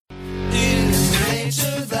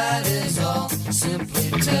simply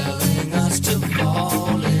telling us to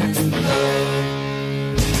fall in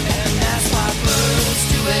love. And that's why birds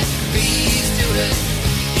do it, bees do it,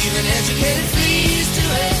 even educated fleas do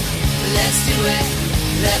it. Let's do it,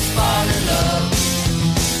 let's fall in love.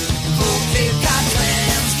 Full Cape Cod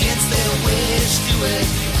clams gets their wish, do it.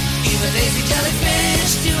 Even lazy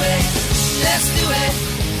jellyfish do it. Let's do it,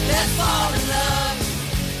 let's fall in love.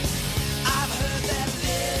 I've heard that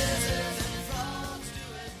lizards and frogs do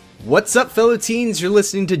it. What's up, fellow teens? You're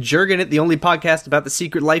listening to Jurgen It, the only podcast about the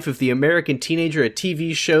secret life of the American teenager, a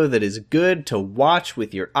TV show that is good to watch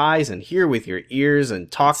with your eyes and hear with your ears and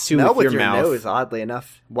talk to Smell with your mouth. nose, oddly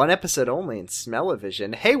enough. One episode only in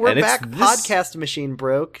Smell-O-Vision. Hey, we're And it's back. this- Podcast machine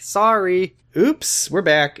broke. Sorry. Oops, we're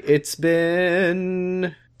back. It's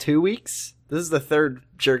been... 2 weeks? This is the third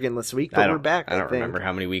Jurgenless week, but we're back, I don't think. remember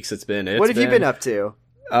how many weeks it's been. What have you been up to?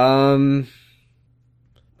 I don't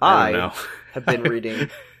know. have been reading...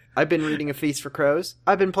 I've been reading A Feast for Crows.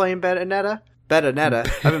 I've been playing Bayonetta. I've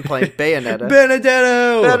been playing Bayonetta.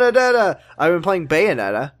 Benedetto! Bayonetta! I've been playing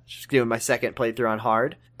Bayonetta. Just doing my second playthrough on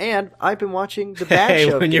hard. And I've been watching The Bad Hey,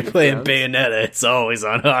 Show. when you're Game of playing Thrones. Bayonetta, it's always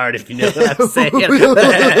on hard, if you know what I'm saying.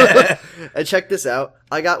 And check this out.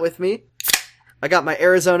 I got my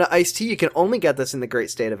Arizona iced tea. You can only get this in the great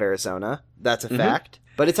state of Arizona. That's a fact.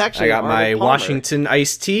 But it's actually I got an my Arnold Palmer. Washington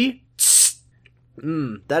iced tea.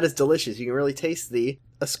 That is delicious. You can really taste the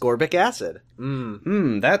ascorbic acid.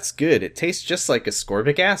 That's good. It tastes just like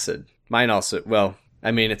ascorbic acid. Mine also, well,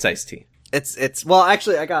 I mean, it's iced tea. Well,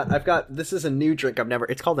 actually, I've got, this is a new drink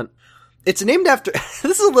it's named after,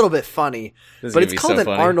 this is a little bit funny, This is but gonna it's be called so an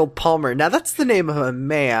funny. Arnold Palmer. Now, that's the name of a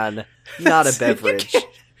man, not a beverage.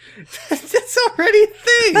 That's already a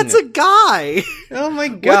thing. That's a guy. Oh my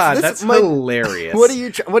god, this? that's My- hilarious. What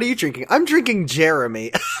are you drinking? I'm drinking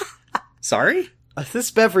Jeremy. Sorry?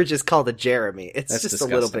 This beverage is called a Jeremy. It's That's just a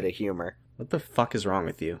little disgusting. bit of humor. What the fuck is wrong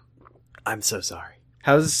with you? I'm so sorry.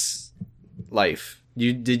 How's life?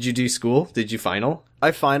 Did you do school? Did you final?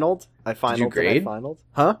 I finaled. grade?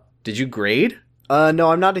 Huh? Did you grade?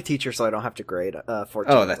 No, I'm not a teacher, so I don't have to grade,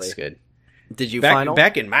 fortunately. Oh, that's good. Did you final?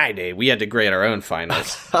 Back in my day, we had to grade our own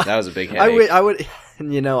finals. That was a big I headache. would, I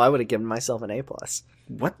would have given myself an A+.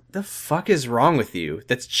 What the fuck is wrong with you?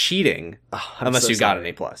 That's cheating. I'm Unless so you got sorry.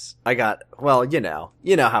 an A+. I got, well, you know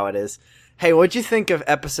how it is. Hey, what'd you think of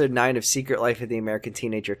episode 9 of Secret Life of the American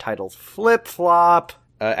Teenager titled Flip Flop?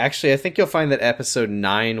 Actually, I think you'll find that episode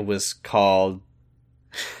 9 was called...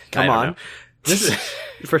 Come I don't on. know. This is...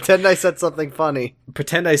 Pretend I said something funny.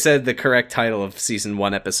 Pretend I said the correct title of season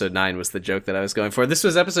 1, episode 9 was the joke that I was going for. This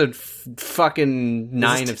was episode fucking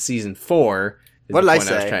 9 of season 4. Is What the did I point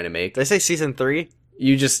say? was trying to make. Did I say season 3?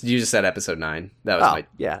 You just said episode 9. That was my...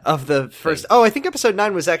 Yeah. Of the first... Oh, I think episode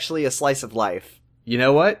 9 was actually a slice of life. You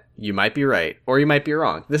know what? You might be right. Or you might be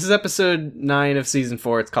wrong. This is episode 9 of season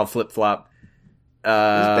 4. It's called Flip Flop.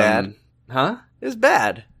 bad. Huh? It was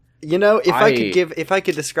bad. You know, if I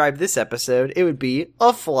could describe this episode, it would be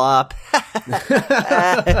a flop.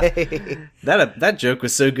 That joke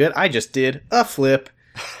was so good, I just did a flip.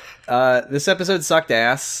 This episode sucked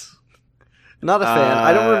ass. Not a fan.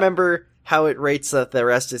 I don't remember how it rates the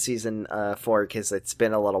rest of season 4 because it's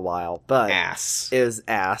been a little while, but Ass. it was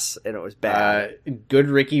ass and it was bad. Good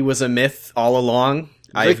Ricky was a myth all along.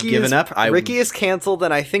 I've given up. Ricky is canceled,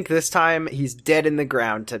 and I think this time he's dead in the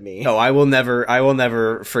ground to me. Oh, I will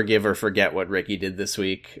never forgive or forget what Ricky did this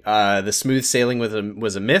week. The smooth sailing was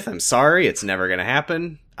a myth. I'm sorry. It's never going to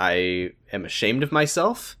happen. I am ashamed of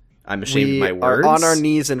myself. I'm ashamed of my words. We are on our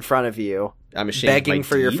knees in front of you, I'm ashamed begging of my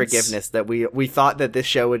for your deeds. forgiveness. That we thought that this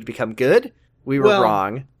show would become good. We were Well,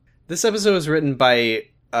 wrong. This episode was written by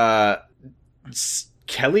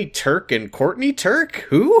Kelly Turk and Courtney Turk.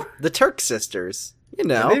 Who? The Turk sisters. You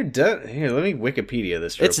know, They're done. Here, let me Wikipedia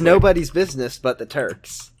this. Real it's quick. nobody's business but the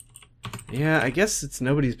Turks. Yeah, I guess it's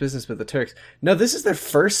nobody's business but the Turks. No, this is the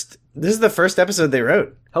first episode they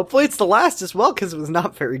wrote. Hopefully, it's the last as well because it was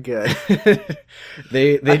not very good.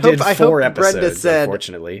 They I did hope 4 Brenda episodes. said-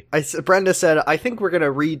 Unfortunately, Brenda said, "I think we're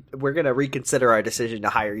gonna reconsider our decision to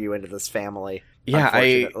hire you into this family." Yeah,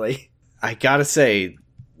 unfortunately. I gotta say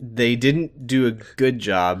they didn't do a good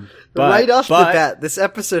job. But, right off the but, bat, this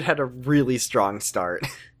episode had a really strong start.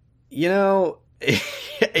 you know,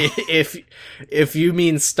 if you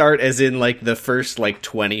mean start as in like the first like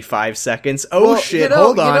 25 seconds. Oh Well, shit!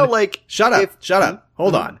 Hold on. You know, like Shut up! Shut up!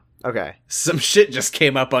 Hold Mhm. on. Okay. Some shit just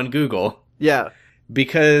came up on Google. Yeah.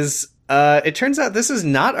 Because it turns out this is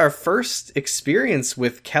not our first experience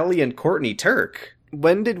with Kelly and Courtney Turk.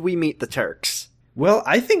 When did we meet the Turks? Well,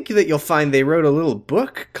 I think that you'll find they wrote a little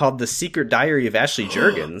book called The Secret Diary of Ashley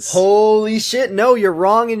Jurgens. Holy shit! No, you're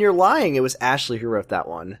wrong and you're lying. It was Ashley who wrote that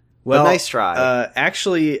one. Well, nice try.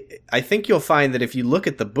 Actually, I think you'll find that if you look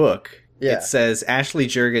at the book, Yeah. it says Ashley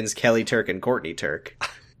Juergens, Kelly Turk, and Courtney Turk.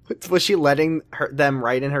 Was she letting them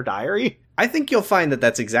write in her diary? I think you'll find that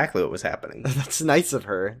that's exactly what was happening. That's nice of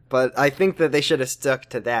her, but I think that they should have stuck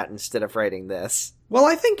to that instead of writing this. Well,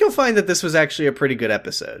 I think you'll find that this was actually a pretty good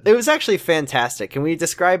episode. It was actually fantastic. Can we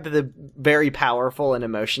describe the very powerful and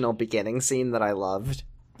emotional beginning scene that I loved?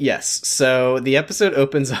 Yes, so the episode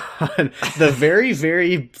opens on the very,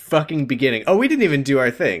 very fucking beginning. Oh, we didn't even do our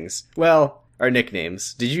things. Well, our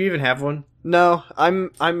nicknames. Did you even have one? No, I'm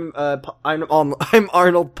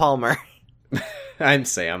Arnold Palmer. I'm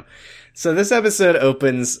Sam. So this episode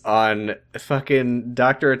opens on fucking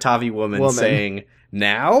Dr. Atavi woman saying,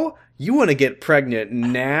 "Now? You want to get pregnant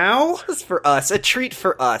now?" This is for us. A treat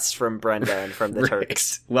for us from Brenda and from the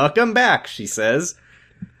Turks. Welcome back, she says.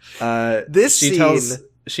 This she scene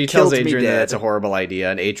She tells killed me Adrian that dead. that's a horrible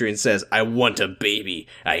idea, and Adrian says, "I want a baby.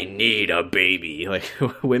 I need a baby." Like,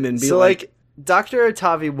 women be So, like... Dr.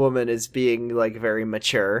 Atavi woman is being, very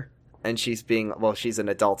mature, and she's being, she's an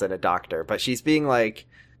adult and a doctor, but she's being,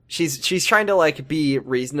 she's trying to, be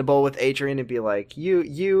reasonable with Adrian and be like,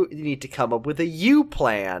 you need to come up with a you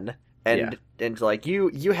plan. And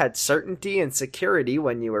you had certainty and security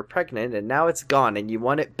when you were pregnant, and now it's gone, and you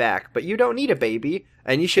want it back, but you don't need a baby,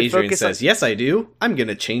 and you should Adrian focus says, on... "Yes, I do. I'm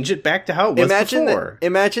gonna change it back to how it was before."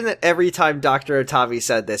 Imagine that every time Dr. Atavi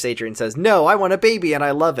said this, Adrian says, "No, I want a baby, and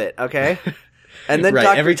I love it." Okay, and then Right,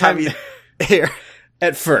 Dr. every time- Atavi here,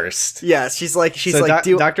 At first. yeah, she's like, Dr.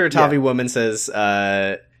 Atavi yeah. woman says,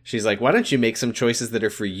 she's like, "Why don't you make some choices that are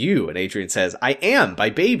for you?" And Adrian says, "I am, by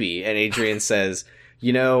baby." And Adrian says,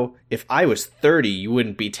 "You know, if I was 30, you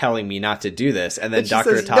wouldn't be telling me not to do this." And then And she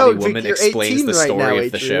Dr. says, Atavi "No, Vic, woman you're explains 18 the right story now,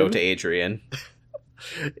 of the show Adrian." to Adrian.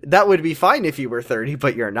 That would be fine if you were 30,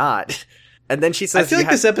 but you're not. And then she says, I feel like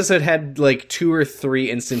this episode had 2 or 3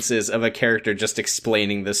 instances of a character just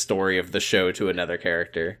explaining the story of the show to another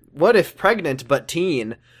character. "What if pregnant but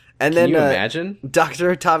teen?" And Can then you imagine?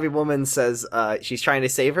 Dr. Atavi woman says she's trying to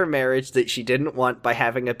save her marriage that she didn't want by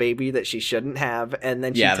having a baby that she shouldn't have, and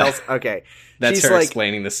then she tells, okay, That's she's her like,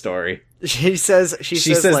 explaining the story. she says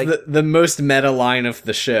the most meta line of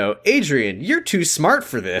the show, "Adrian, you're too smart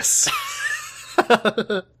for this."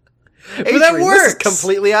 Adrian, that this is works!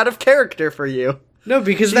 completely out of character for you. No,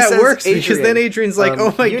 because She that says, works, because then Adrian's like,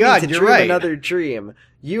 "Oh my you god, need to you're dream right." another dream.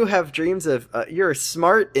 You have dreams of, you're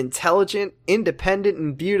smart, intelligent, independent,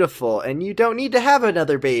 and beautiful, and you don't need to have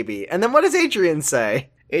another baby." And then what does Adrian say?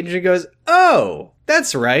 Adrian goes, "Oh,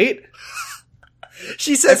 that's right."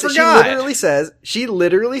 She says, I forgot. she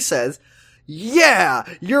literally says, "Yeah,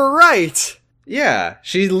 you're right." Yeah,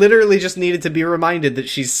 she literally just needed to be reminded that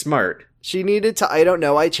she's smart. She needed to, I don't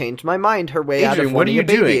know, I changed my mind her way out of Adrian, what are wanting you a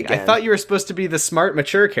baby doing? again. I thought you were supposed to be the smart,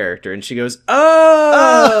 mature character. And she goes,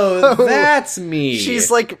 "Oh, Oh. that's me." she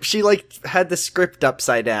had the script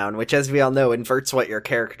upside down, which as we all know inverts what your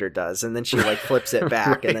character does, and then she flips it back,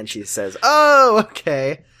 Right. and then she says, "Oh,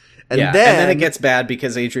 okay." And and then then it gets bad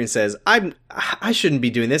because Adrian says, I shouldn't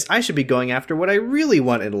be doing this. I should be going after what I really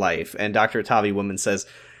want in life." And Dr. Atavi woman says,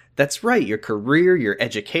 "That's right, your career, your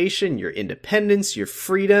education, your independence, your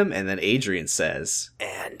freedom." And then Adrian says,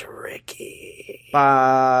 and Ricky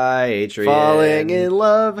 "Bye, Adrian." falling in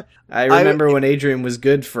love I remember when Adrian was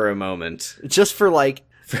good for a moment. just for one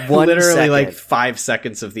Literally second. 5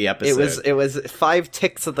 seconds of the episode. It was 5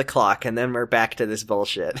 ticks of the clock, and then we're back to this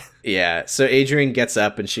bullshit. Yeah, so Adrian gets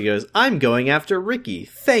up and she goes, "I'm going after Ricky.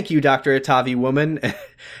 Thank you, Dr. Atavi woman."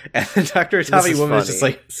 And then Dr. Atavi woman is just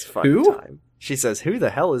like, It's funny "Who?" time. She says, "Who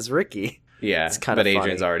the hell is Ricky?" Yeah, It's kinda but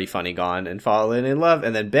Adrian's funny. already funny gone and fallen in love.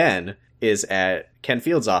 And then Ben is at Ken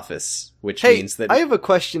Field's office, which Hey, means that... I have a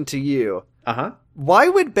question to you. Uh-huh. Why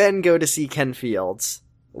would Ben go to see Ken Fields?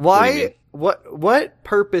 What do you mean? What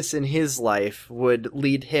purpose in his life would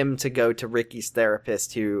lead him to go to Ricky's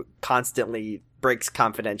therapist who constantly breaks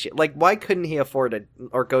confidentiality? Why couldn't he afford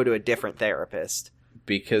or go to a different therapist?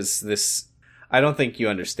 Because this... I don't think you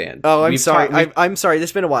understand. Oh, I'm We've sorry. talked- I'm sorry.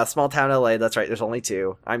 This has been a while. Small town LA. That's right. There's only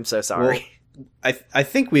 2. I'm so sorry. I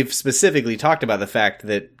think we've specifically talked about the fact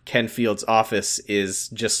that Ken Field's office is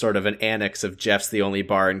just sort of an annex of Jeff's The Only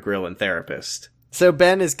Bar and Grill and Therapist. So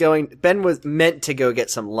Ben was meant to go get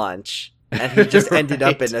some lunch, and he just ended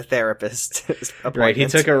up Right. in a therapist appointment. Right, he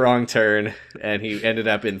took a wrong turn, and he ended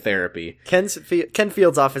up in therapy. Ken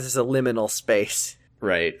Field's office is a liminal space.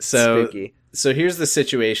 Right, so Spooky. so here's the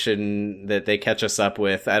situation that they catch us up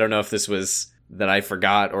with. I don't know if this was that I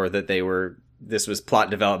forgot or that this was plot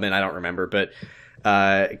development, I don't remember, but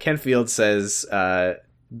Ken Field says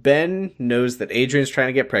Ben knows that Adrian's trying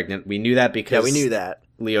to get pregnant. We knew that because Yeah, we knew that.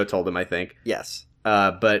 Leo told him, I think. Yes.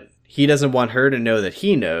 But he doesn't want her to know that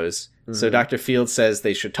he knows. So Dr. Fields says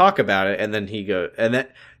they should talk about it, and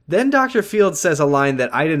then Dr. Fields says a line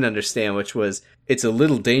that I didn't understand, which was, "It's a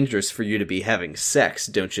little dangerous for you to be having sex,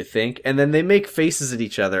 don't you think?" And then they make faces at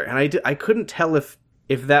each other, and I couldn't tell if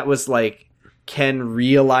that was like Ken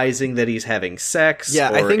realizing that he's having sex.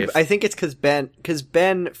 Yeah, or I think it's because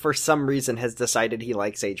Ben for some reason has decided he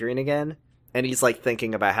likes Adrian again, and he's like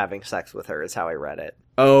thinking about having sex with her. Is how I read it.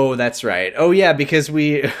 Oh, that's right. Oh, yeah, because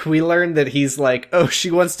we learned that he's like, oh,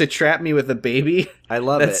 she wants to trap me with a baby. I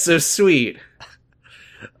love it. That's so sweet.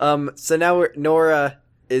 So now Nora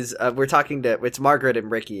is we're talking to it's Margaret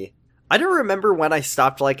and Ricky. I don't remember when I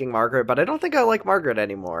stopped liking Margaret, but I don't think I like Margaret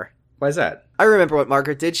anymore. Why is that? I remember what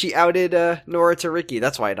Margaret did. She outed Nora to Ricky.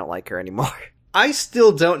 That's why I don't like her anymore. I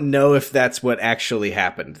still don't know if that's what actually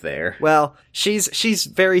happened there. Well, she's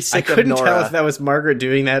very sick of Nora. I couldn't tell if that was Margaret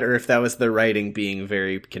doing that or if that was the writing being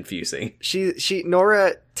very confusing.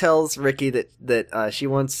 Nora tells Ricky that she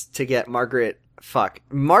wants to get Margaret,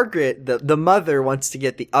 the mother wants to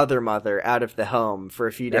get the other mother out of the home for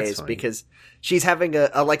a few days because she's having a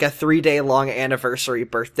 3-day long anniversary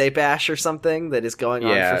birthday bash or something that is going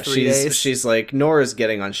on for 3 days. She's like, Nora's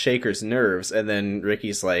getting on Shaker's nerves, and then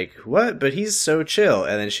Ricky's like, what? But he's so chill.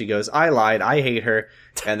 And then she goes, I lied, I hate her.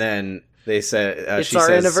 And then they said, it's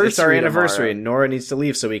our anniversary, and Nora needs to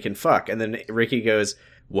leave so we can fuck. And then Ricky goes,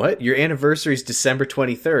 what? Your anniversary's December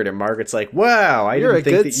 23rd. And Margaret's like, wow, I didn't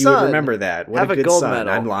think that you would remember that. What a good gold son.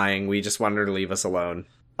 Medal. I'm lying. We just wanted her to leave us alone.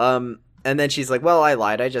 And then she's like, well, I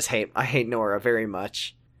lied. I hate Nora very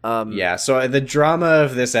much. Yeah, so the drama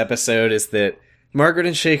of this episode is that Margaret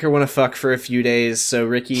and Shaker want to fuck for a few days, so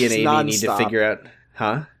Ricky and Amy need to figure out...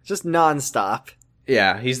 Huh? Just nonstop.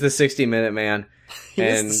 Yeah, he's the 60-minute man.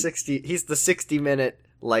 He's the 60-minute,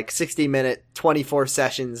 60-minute, 24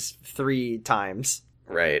 sessions 3 times.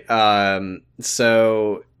 Right.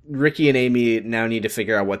 So Ricky and Amy now need to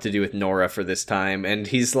figure out what to do with Nora for this time, and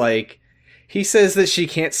he's like... He says that she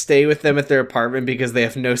can't stay with them at their apartment because they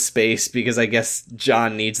have no space, because I guess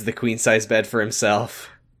John needs the queen-size bed for himself.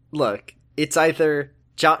 Look, it's either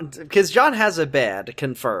John... Because John has a bed,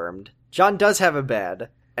 confirmed. John does have a bed.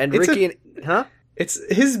 And Ricky Huh?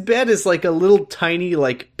 His bed is like a little tiny,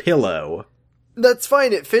 pillow. That's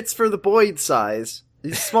fine, it fits for the boy size.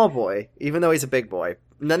 He's a small boy, even though he's a big boy.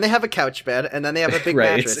 And then they have a couch bed, and then they have a big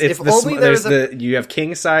mattress. You have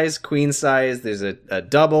king size, queen size, there's a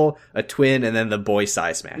double, a twin, and then the boy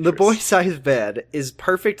size mattress. The boy size bed is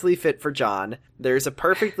perfectly fit for John. There's a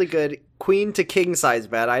perfectly good queen to king size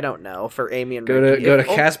bed, I don't know, for Amy and Ricky. Go to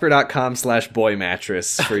Casper.com/boy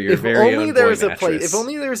mattress for your very own boy mattress. If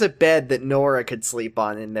only there was a bed that Nora could sleep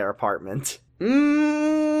on in their apartment.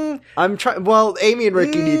 I'm trying. Well, Amy and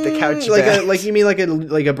Ricky need the couch bed. You mean like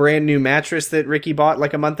a brand new mattress that Ricky bought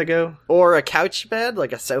like a month ago, or a couch bed,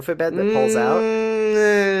 like a sofa bed that pulls out.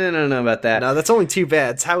 I don't know about that. No, that's only 2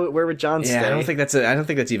 beds. Where would John stay? I don't think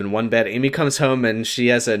that's even one bed. Amy comes home and she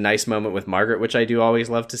has a nice moment with Margaret, which I do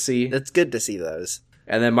always love to see. It's good to see those.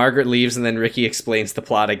 And then Margaret leaves, and then Ricky explains the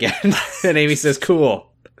plot again, and Amy says,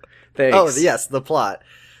 "Cool, thanks." Oh yes, the plot.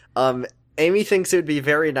 Amy thinks it would be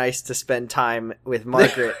very nice to spend time with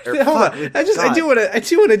Margaret. Hold on. I do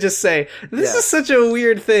want to just say, this is such a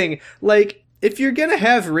weird thing. If you're gonna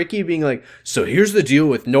have Ricky being like, so here's the deal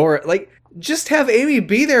with Nora, just have Amy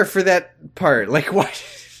be there for that part. Why?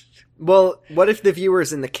 Well, what if the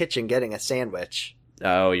viewer's in the kitchen getting a sandwich?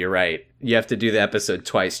 Oh, you're right. You have to do the episode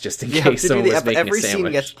twice just in case someone was making a sandwich. Every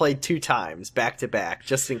scene gets played 2 times, back to back,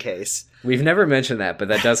 just in case. We've never mentioned that, but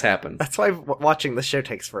that does happen. That's why watching the show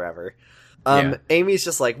takes forever. Amy's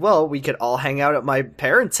just like, well, we could all hang out at my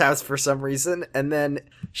parents' house for some reason, and then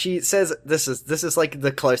she says this is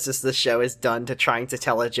the closest this show has done to trying to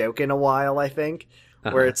tell a joke in a while, I think,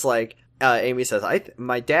 where it's Amy says,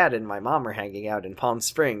 my dad and my mom are hanging out in Palm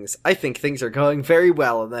Springs. I think things are going very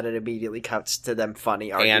well, and then it immediately cuts to them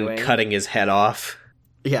funny arguing. And cutting his head off.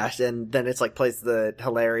 Yeah, and then it's plays the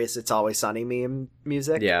hilarious It's Always Sunny meme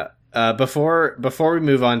music. Yeah. Before we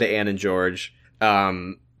move on to Anne and George,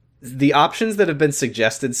 the options that have been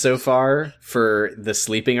suggested so far for the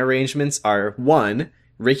sleeping arrangements are 1,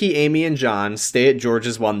 Ricky, Amy, and John stay at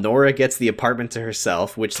George's while Nora gets the apartment to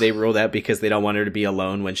herself, which they ruled out because they don't want her to be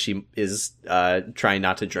alone when she is trying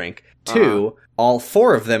not to drink. 2, all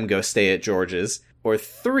 4 of them go stay at George's. Or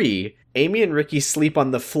 3, Amy and Ricky sleep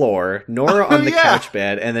on the floor, Nora on the couch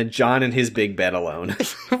bed, and then John in his big bed alone.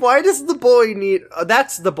 Why does the boy need...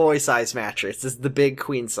 that's the boy size mattress, is the big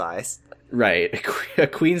queen size. Right. A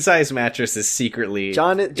queen-size mattress is secretly...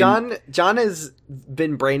 John has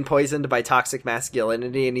been brain poisoned by toxic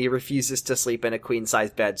masculinity, and he refuses to sleep in a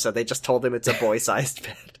queen-sized bed, so they just told him it's a boy-sized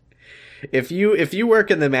bed. if you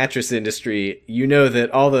work in the mattress industry, you know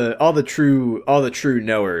that all the true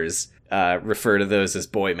knowers refer to those as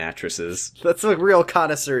boy mattresses. That's a real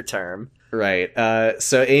connoisseur term. Right.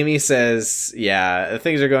 So Amy says, yeah,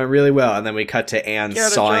 things are going really well, and then we cut to Anne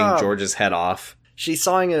sawing George's head off. She's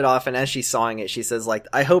sawing it off, and as she's sawing it, she says, like,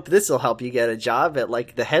 I hope this will help you get a job at,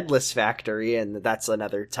 like, the Headless Factory, and that's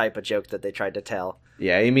another type of joke that they tried to tell.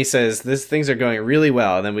 Yeah, Amy says, things are going really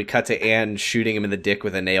well, and then we cut to Anne shooting him in the dick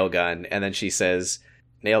with a nail gun, and then she says,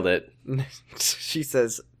 nailed it. She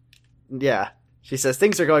says, yeah. She says,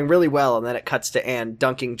 things are going really well, and then it cuts to Anne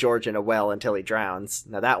dunking George in a well until he drowns.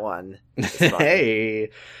 Now that one is fun.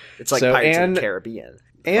 Hey! It's like Pirates of the Caribbean.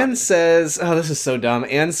 Anne says, oh, this is so dumb.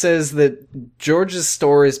 Anne says that George's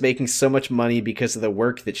store is making so much money because of the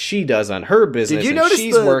work that she does on her business. Did you notice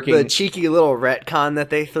the cheeky little retcon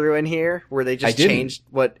that they threw in here, where they just changed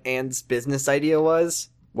what Anne's business idea was?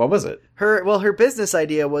 What was it? Her business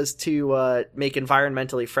idea was to make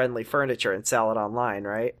environmentally friendly furniture and sell it online,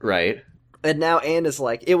 right? Right. And now Anne is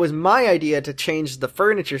like, it was my idea to change the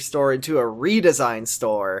furniture store into a redesign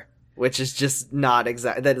store. Which is just not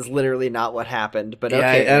exact. That is literally not what happened. But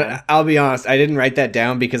okay, yeah, I'll be honest. I didn't write that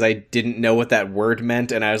down because I didn't know what that word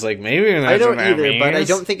meant, and I was like, maybe that's I don't what that either. means. But I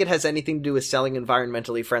don't think it has anything to do with selling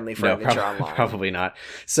environmentally friendly furniture online. Probably not.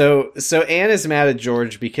 So Anne is mad at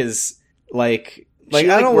George because like she,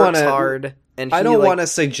 I don't want to hard. And I don't want to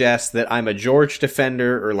suggest that I'm a George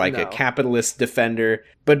defender or like No. a capitalist defender,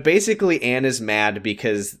 but basically Anne is mad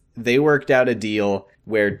because they worked out a deal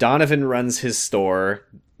where Donovan runs his store.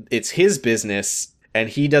 It's his business, and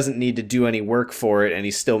he doesn't need to do any work for it, and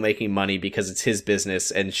he's still making money because it's his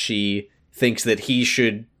business, and she thinks that he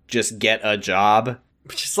should just get a job.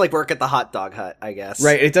 Just like work at the hot dog hut, I guess.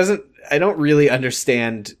 Right, I don't really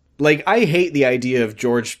understand. Like, I hate the idea of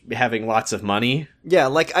George having lots of money. Yeah,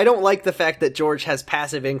 like, I don't like the fact that George has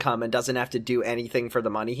passive income and doesn't have to do anything for the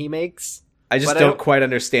money he makes. I just don't quite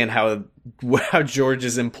understand how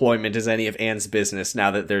George's employment is any of Anne's business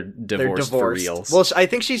now that they're divorced for reals. Well, I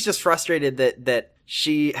think she's just frustrated that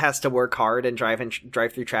she has to work hard and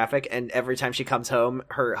drive through traffic, and every time she comes home,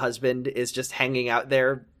 her husband is just hanging out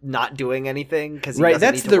there, not doing anything because right.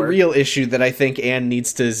 That's the real issue that I think Anne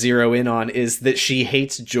needs to zero in on is that she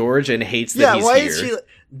hates George and hates that he's here. Is she?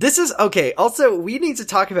 This is okay. Also, we need to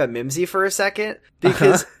talk about Mimsy for a second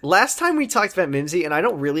because last time we talked about Mimsy, and I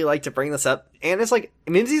don't really like to bring this up, Anne is like,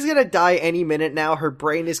 Mimsy's gonna die any minute now. Her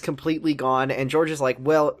brain is completely gone, and George is like,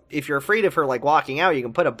 well, if you're afraid of her like walking out, you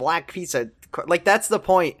can put a black piece of like that's the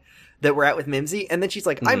point that we're at with Mimsy. And then she's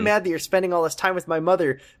like, I'm mad that you're spending all this time with my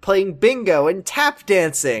mother playing bingo and tap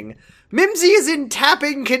dancing. Mimsy is in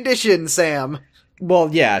tapping condition, Sam. Well,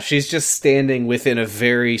 yeah, she's just standing within a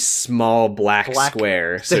very small black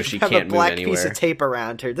square, so she can't move anywhere. Have a black piece of tape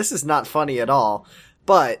around her. This is not funny at all.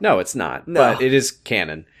 But no, it's not. No. But it is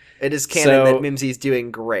canon. It is canon that Mimsy's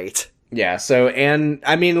doing great. Yeah, so Anne,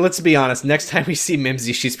 I mean, let's be honest, next time we see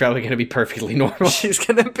Mimsy, she's probably going to be perfectly normal. She's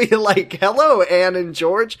going to be like, hello, Anne and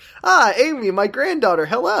George. Ah, Amy, my granddaughter,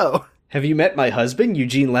 hello. Have you met my husband,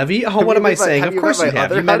 Eugene Levy? Oh, what am I saying? Of course you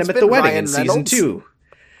have. You met him at the wedding in season 2.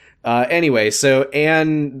 Anyway, so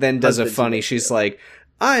Anne then does a funny, she's like,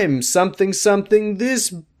 I'm something this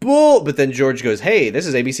bull, but then George goes, hey, this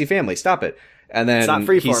is ABC Family, stop it. And then it's not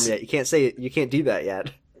Freeform yet. You can't say it. You can't do that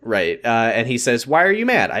yet. Right. And he says, why are you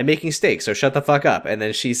mad? I'm making steaks, so shut the fuck up. And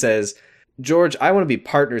then she says, George, I want to be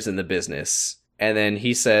partners in the business. And then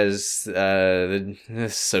he says, this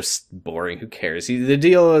is so boring, who cares? The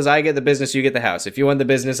deal is I get the business, you get the house. If you want the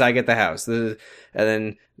business, I get the house. And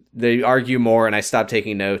then they argue more, and I stop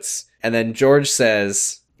taking notes. And then George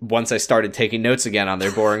says, once I started taking notes again on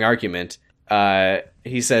their boring argument,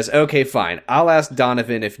 he says, okay, fine. I'll ask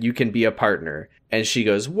Donovan if you can be a partner. And she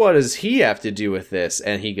goes, what does he have to do with this?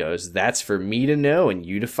 And he goes, that's for me to know and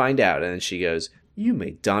you to find out. And then she goes, you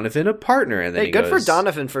made Donovan a partner. And then hey, good for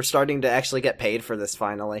Donovan for starting to actually get paid for this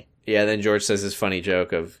finally. Yeah, then George says this funny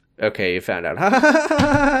joke of, okay, you found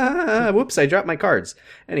out. Whoops, I dropped my cards.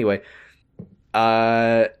 Anyway,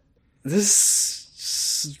 this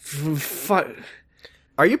fun.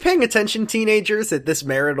 Are you paying attention, teenagers, at this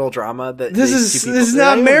marital drama? This is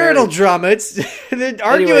not marital drama. It's they're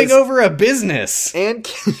arguing over a business. And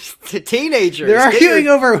teenagers. They're arguing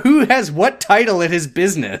over who has what title in his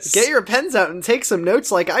business. Get your pens out and take some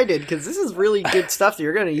notes like I did, because this is really good stuff that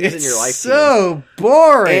you're going to use in your life. So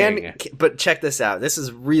boring. But check this out. This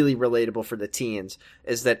is really relatable for the teens,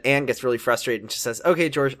 is that Anne gets really frustrated and she says, okay,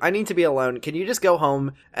 George, I need to be alone. Can you just go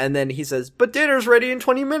home? And then he says, but dinner's ready in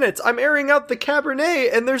 20 minutes. I'm airing out the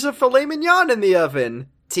Cabernet and there's a filet mignon in the oven.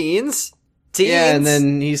 Teens, Teens. Yeah, and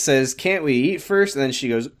then he says, "Can't we eat first?" And then she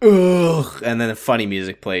goes, "Ugh," and then funny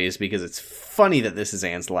music plays because it's funny that this is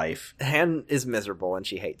Anne's life. Anne is miserable and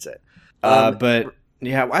she hates it. But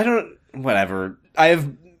yeah, whatever. I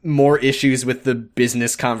have more issues with the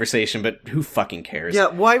business conversation, but who fucking cares? Yeah,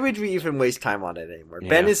 why would we even waste time on it anymore? Yeah.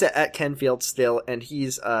 Ben is at Kenfield still, and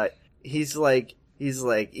he's like,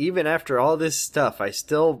 even after all this stuff, I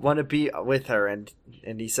still want to be with her, and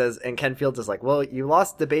he says, and Kenfield is like, well, you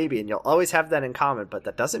lost the baby, and you'll always have that in common, but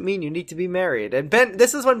that doesn't mean you need to be married. And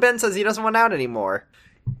this is when Ben says he doesn't want out anymore.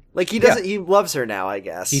 Like, he doesn't, he loves her now, I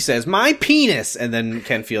guess. He says, "My penis," and then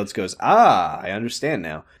Ken Fields goes, I understand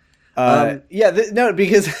now. Because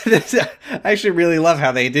I actually really love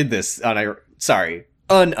how they did this unironically.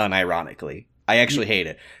 I actually hate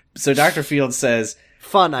it. So Dr. Fields says,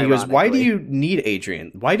 Fun, he goes, "Why do you need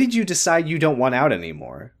Adrian? Why did you decide you don't want out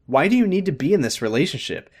anymore? Why do you need to be in this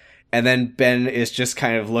relationship?" And then Ben is just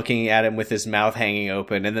kind of looking at him with his mouth hanging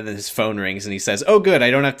open, and then his phone rings, and he says, "Oh, good, I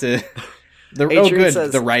don't have to..."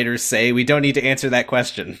 Says, the writers say, "We don't need to answer that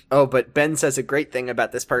question." Oh, but Ben says a great thing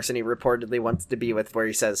about this person he reportedly wants to be with, where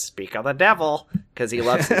he says, "Speak of the devil," because he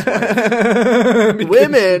loves his wife.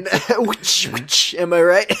 Women! Am I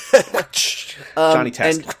right? Johnny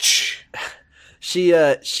Test.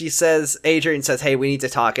 She says, Adrian says, "Hey, we need to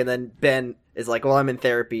talk," and then Ben is like, "Well, I'm in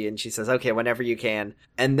therapy," and she says, "Okay, whenever you can."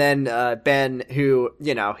 And then Ben, who,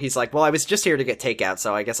 he's like, "Well, I was just here to get takeout,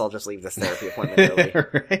 so I guess I'll just leave this therapy appointment early."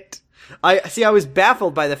 Right. I was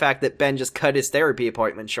baffled by the fact that Ben just cut his therapy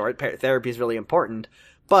appointment short. Therapy is really important,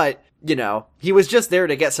 but he was just there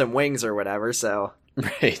to get some wings or whatever. So,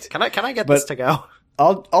 right. Can I get this to go?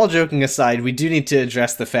 All joking aside, we do need to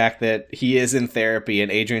address the fact that he is in therapy,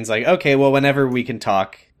 and Adrian's like, "Okay, well, whenever we can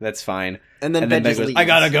talk, that's fine." And then Ben just goes, leaves. "I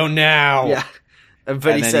gotta go now." Yeah.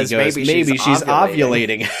 But he says, goes, maybe she's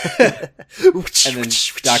ovulating. And then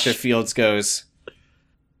Dr. Fields goes,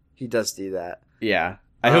 he does do that. Yeah.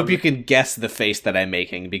 I hope you can guess the face that I'm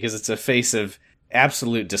making, because it's a face of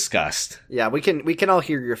absolute disgust. Yeah, we can all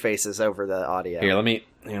hear your faces over the audio. Here, let me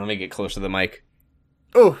get close to the mic.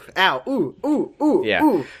 Ooh, ow, ooh, yeah.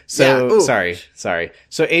 Ooh. So, yeah, ooh. sorry.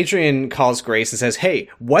 So Adrian calls Grace and says, "Hey,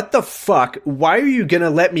 what the fuck? Why are you gonna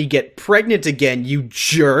let me get pregnant again, you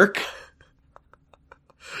jerk?"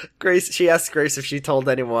 She asks Grace if she told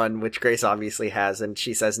anyone, which Grace obviously has, and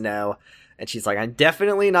she says no. And she's like, "I'm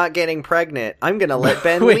definitely not getting pregnant. I'm gonna let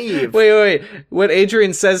Ben leave." Wait. When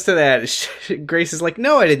Adrian says to that, Grace is like,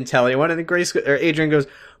 "No, I didn't tell anyone." And then Adrian goes,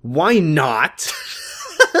 "Why not?"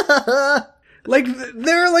 Like,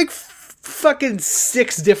 there are like fucking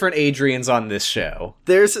 6 different Adrians on this show.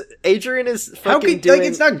 Adrian is fucking doing... Like,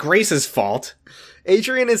 it's not Grace's fault.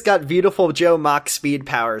 Adrian has got beautiful Joe Mock speed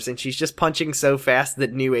powers, and she's just punching so fast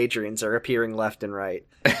that new Adrians are appearing left and right.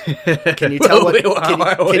 Can you tell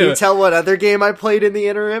can you tell what other game I played in the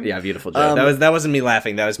interim? Yeah, Beautiful Joe. That wasn't me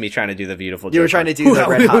laughing. That was me trying to do the Beautiful Joe. You were trying to do the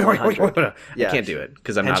Red Hot 100. Yeah. I can't do it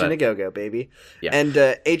because I'm not a go-go, baby. Yeah.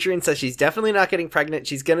 And Adrian says she's definitely not getting pregnant.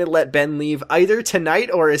 She's going to let Ben leave either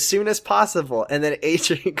tonight or as soon as possible. And then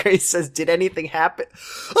Grace says, "Did anything happen?"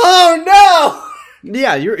 Oh, no!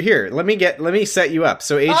 Yeah, you're here. Let me set you up.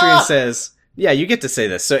 So Adrian says, "Yeah, you get to say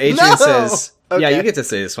this." So Adrian says, okay. "Yeah, you get to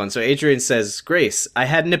say this one." So Adrian says, "Grace, I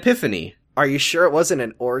had an epiphany." Are you sure it wasn't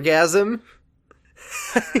an orgasm?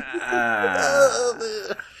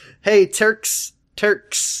 Hey, Turks,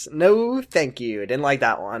 no thank you. Didn't like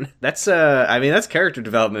that one. That's that's character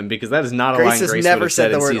development, because that is not a line Grace never would have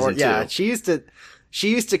said the in word season 2. Yeah, she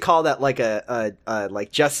used to call that like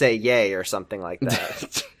like just say yay or something like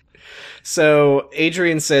that. So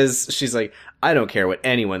Adrian says, she's like, "I don't care what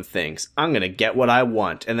anyone thinks. I'm gonna get what I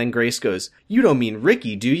want." And then Grace goes, "You don't mean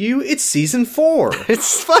Ricky, do you? It's season 4.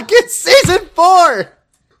 It's fucking season 4!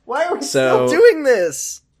 Why are we still doing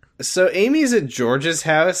this? So Amy's at George's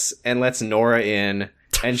house and lets Nora in,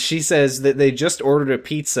 and she says that they just ordered a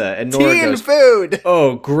pizza, and Nora goes, food!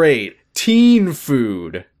 "Oh, great. Teen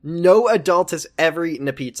food." No adult has ever eaten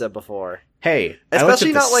a pizza before. Hey,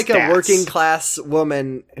 especially not like a working class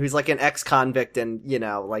woman who's like an ex-convict and,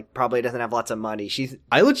 like probably doesn't have lots of money.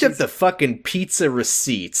 I looked up the fucking pizza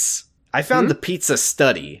receipts. I found the pizza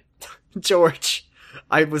study. George,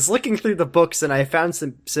 I was looking through the books and I found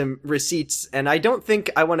some receipts, and I don't think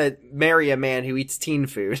I want to marry a man who eats teen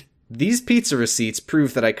food. These pizza receipts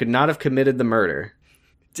prove that I could not have committed the murder.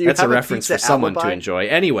 That's a reference for someone to enjoy.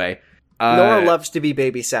 Anyway. Nora loves to be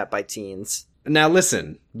babysat by teens. Now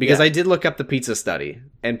listen, because I did look up the pizza study,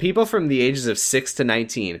 and people from the ages of 6 to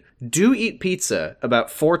 19 do eat pizza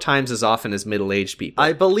about 4 times as often as middle-aged people.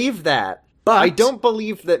 I believe that, but I don't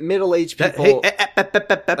believe that middle-aged people...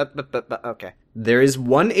 Okay. There is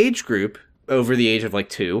one age group over the age of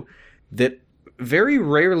 2, that very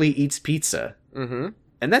rarely eats pizza. Mm-hmm.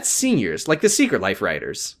 And that's seniors, like the Secret Life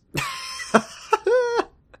writers.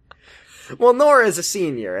 Well, Nora is a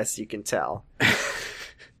senior, as you can tell.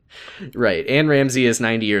 Right. Anne Ramsey is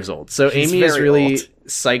 90 years old. So She's Amy is very really old.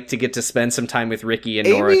 psyched to get to spend some time with Ricky and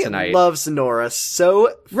Nora Amy tonight. loves Nora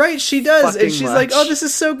so Right, she does. fucking And she's like, much. oh, this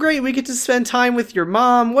is so great. We get to spend time with your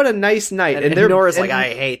mom. What a nice night. and they're- Nora's and like,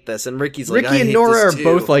 I hate this, and Ricky's like, Ricky I and hate Nora this are too.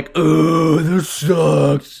 both like, oh, this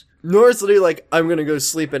sucks. Nora's literally like, I'm gonna go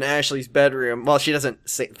sleep in Ashley's bedroom. Well, she doesn't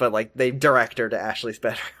say, but like, they direct her to Ashley's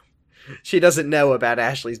bedroom. She doesn't know about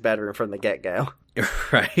Ashley's bedroom from the get-go.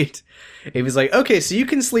 Right. Amy's like, okay, so you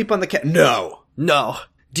can sleep on the couch. No. No.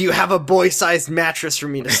 Do you have a boy-sized mattress for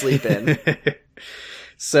me to sleep in?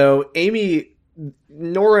 So Amy,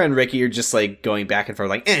 Nora and Ricky are just like going back and forth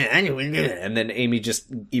like, and then Amy just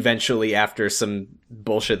eventually, after some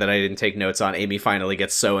bullshit that I didn't take notes on, Amy finally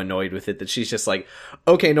gets so annoyed with it that she's just like,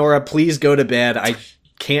 okay, Nora, please go to bed. I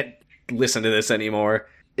can't listen to this anymore.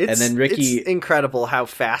 And then Ricky, It's incredible how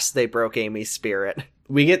fast they broke Amy's spirit.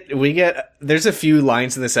 we get, there's a few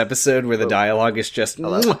lines in this episode where the Oh. dialogue is just,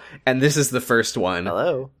 Hello? and this is the first one.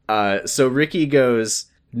 Hello? So Ricky goes,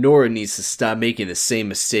 Nora needs to stop making the same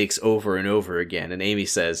mistakes over and over again. And Amy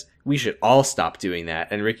says, we should all stop doing that.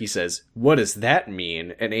 And Ricky says, what does that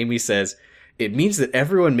mean? And Amy says, it means that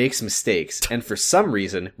everyone makes mistakes. And for some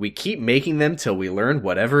reason, we keep making them till we learn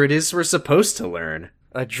whatever it is we're supposed to learn.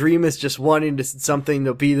 A dream is just wanting to something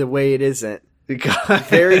to be the way it isn't. God.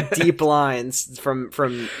 Very deep lines from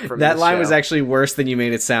That this line show. was actually worse than you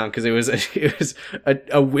made it sound, because it was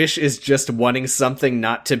a wish is just wanting something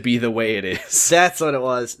not to be the way it is. That's what it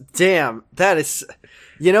was. Damn, that is...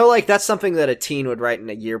 You know, like, that's something that a teen would write in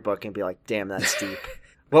a yearbook and be like, damn, that's deep.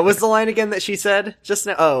 What was the line again that she said just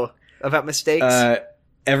now? Oh, about mistakes?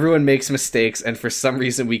 Everyone makes mistakes, and for some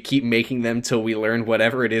reason we keep making them till we learn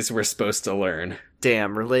whatever it is we're supposed to learn.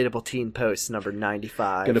 Damn, relatable teen post number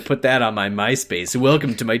 95. Gonna put that on my MySpace.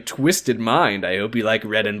 Welcome to my twisted mind. I hope you like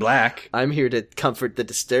red and black. I'm here to comfort the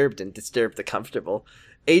disturbed and disturb the comfortable.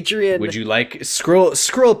 Adrian... Would you like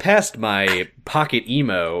scroll past my pocket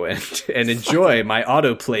emo and enjoy my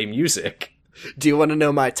autoplay music? Do you want to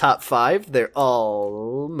know my top 5? They're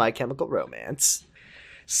all My Chemical Romance.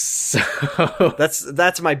 So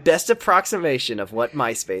That's my best approximation of what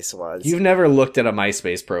MySpace was. you've never looked at a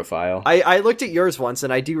MySpace profile. I looked at yours once,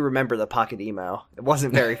 and I do remember the pocket emo. It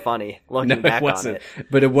wasn't very funny looking No, back it wasn't. on it.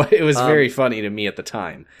 But it was very funny to me at the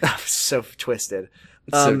time. I was so twisted.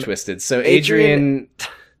 So twisted. So Adrian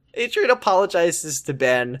Adrian apologizes to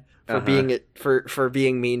Ben for being for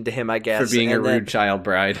being mean to him, I guess. for being a and then- rude child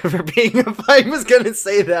bride. For being I was gonna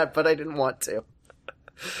say that, but I didn't want to.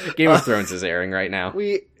 Game of Thrones is airing right now.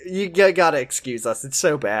 You gotta excuse us. It's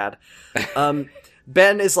so bad.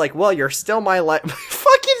 Ben is like, well, you're still my life.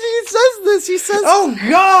 Fucking, he says this. He says, Oh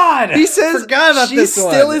God! he says, forgot about she's this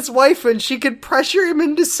one. still his wife and she could pressure him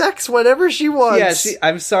into sex whenever she wants. Yeah,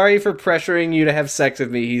 I'm sorry for pressuring you to have sex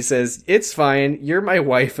with me. He says, it's fine. You're my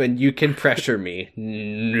wife and you can pressure me.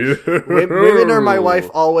 No. Women are my wife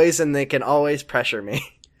always, and they can always pressure me.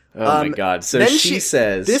 Oh my God. So Then she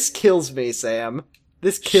says, this kills me, Sam.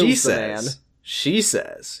 This kills she the man. says, she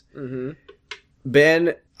says,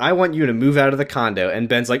 Ben, I want you to move out of the condo. And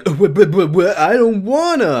Ben's like, I don't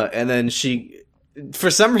wanna. And then she, for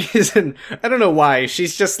some reason, I don't know why,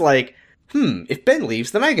 she's just like, if Ben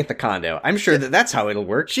leaves, then I get the condo. I'm sure that's how it'll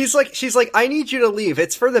work. She's like, I need you to leave.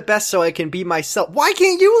 It's for the best so I can be myself. Why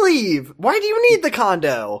can't you leave? Why do you need the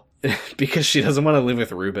condo? Because she doesn't want to live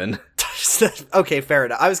with Ruben. Okay, fair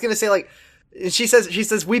enough. I was gonna say, like, she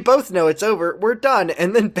says, we both know it's over. We're done.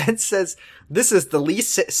 And then Ben says, this is the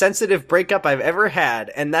least sensitive breakup I've ever had.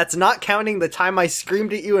 And that's not counting the time I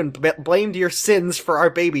screamed at you and blamed your sins for our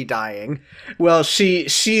baby dying. Well, she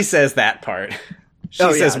says that part. She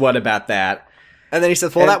Oh, says, yeah. what about that? And then he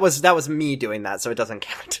says, well, And- that was me doing that, so it doesn't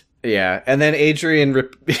count. Yeah, and then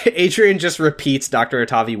Adrian just repeats Dr.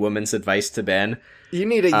 Atavi Woman's advice to Ben. You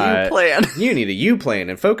need a you plan. You need a you plan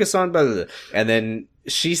and focus on blah, blah, blah. And then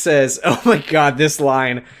she says, oh my God, this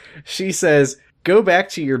line. She says, go back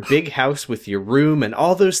to your big house with your room and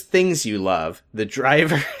all those things you love. The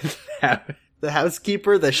driver, The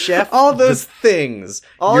housekeeper, the chef, all those things.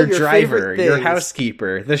 all your your driver, favorite your things.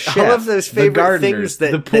 housekeeper, the chef, all of those the favorite gardeners,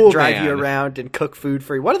 things the that pool drive man. you around and cook food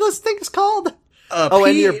for you. What are those things called?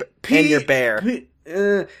 And your bear.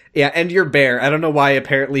 Yeah, and your bear. I don't know why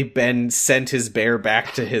apparently Ben sent his bear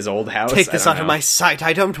back to his old house. Take this I out don't of know. my sight.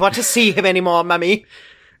 I don't want to see him anymore, mummy.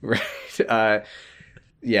 Right.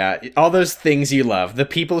 Yeah, all those things you love. The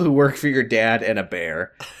people who work for your dad and a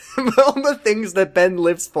bear. All the things that Ben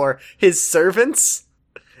lives for. His servants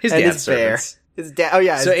His and dad's his bear. servants. His dad. Oh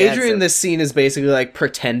yeah. So his dad Adrian, said- this scene is basically like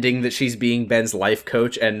pretending that she's being Ben's life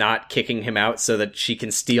coach and not kicking him out so that she can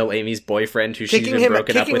steal Amy's boyfriend, who she's Kicking been him-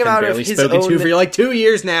 broken up kicking with him and out of barely his spoken to own- for like 2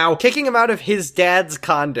 years now. kicking him out of his dad's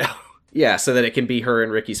condo. Yeah, so that it can be her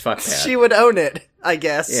and Ricky's fuck pad. She would own it, I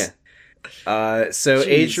guess. Yeah. So Jeez.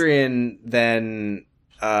 Adrian then,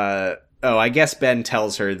 I guess Ben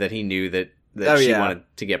tells her that he knew that Oh, she yeah. wanted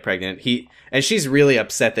to get pregnant. And she's really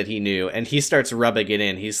upset that he knew, and he starts rubbing it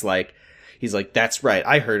in. He's like, that's right,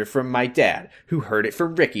 I heard it from my dad, who heard it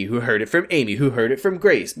from Ricky, who heard it from Amy, who heard it from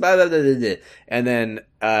Grace, blah, blah, blah, blah, blah. And then,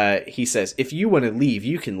 he says, if you want to leave,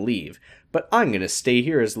 you can leave, but I'm gonna stay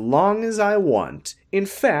here as long as I want. In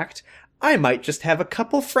fact, I might just have a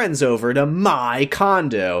couple friends over to my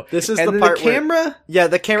condo. This is and the then part the where- camera, Yeah,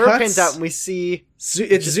 the camera Cuts- pans out and we see...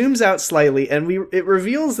 it zooms out slightly, and it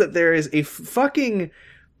reveals that there is a fucking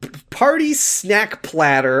party snack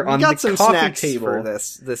platter We on got the some coffee snacks table. for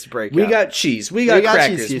this breakup. We got cheese, we got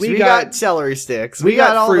crackers, cheese, we got got celery sticks, we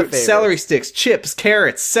got all the fruit, favorites. celery sticks, chips,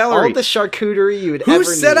 carrots, celery. all the charcuterie you would Who ever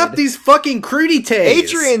set up need. these fucking crudités?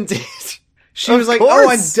 Adrian did. She Of was like, course. "Oh,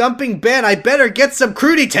 I'm dumping Ben. I better get some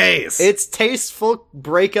crudités." It's tasteful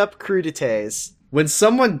breakup crudités. When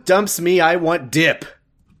someone dumps me, I want dip.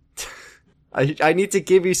 I need to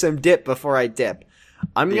give you some dip before I dip.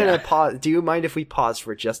 I'm gonna Yeah. pause. Do you mind if we pause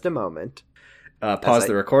for just a moment? Pause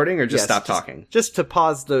the recording or just Yes, stop talking. Just to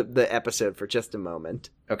pause the episode for just a moment.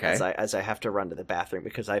 Okay. As I have to run to the bathroom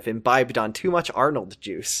because I've imbibed on too much Arnold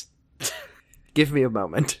juice. Give me a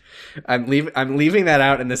moment. I'm leaving that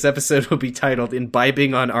out, and this episode will be titled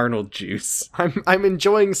 "Imbibing on Arnold Juice." I'm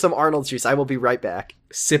enjoying some Arnold juice. I will be right back.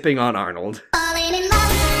 Sipping on Arnold. Falling in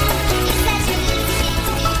love. It says you need to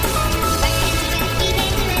get to me.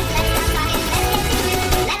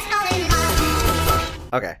 Let's fall in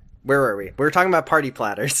love. Okay, where were we? We were talking about party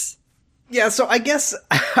platters. Yeah, so I guess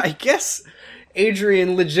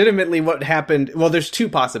Adrian legitimately what happened. Well, there's two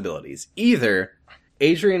possibilities. Either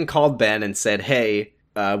Adrian called Ben and said, "Hey,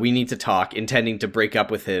 we need to talk," intending to break up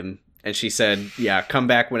with him, and she said, "Yeah, come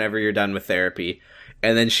back whenever you're done with therapy."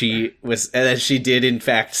 And then she did in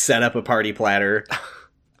fact set up a party platter.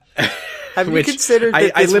 Have you Which considered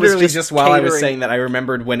that I this literally was just while I was catering- saying that, I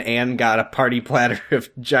remembered when Anne got a party platter of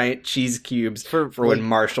giant cheese cubes for when like-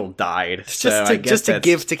 Marshall died. just So I guess to that's-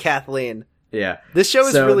 give to Kathleen? Yeah. This show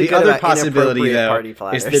is So really the good other about possibility inappropriate though party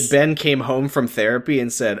platters. is that Ben came home from therapy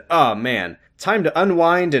and said, "Oh man, time to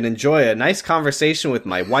unwind and enjoy a nice conversation with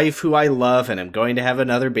my wife who I love and am going to have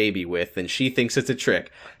another baby with, and she thinks it's a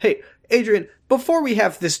trick. Hey, Adrian, before we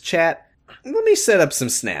have this chat, let me set up some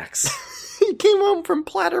snacks." He came home from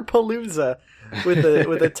Platterpalooza with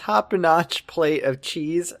a top-notch plate of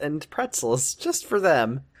cheese and pretzels just for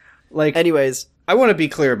them. Like, Anyways, I want to be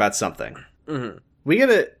clear about something. mhm. We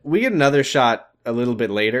get another shot a little bit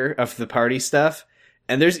later of the party stuff,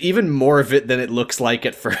 and there's even more of it than it looks like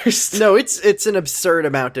at first. No, it's an absurd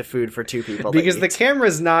amount of food for two people. to because the eat.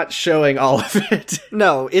 camera's not showing all of it.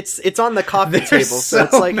 No, it's on the coffee There's table, so so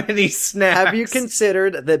it's like, many snacks. have you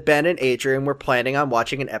considered that Ben and Adrian were planning on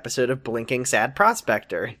watching an episode of Blinking Sad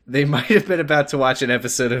Prospector? They might have been about to watch an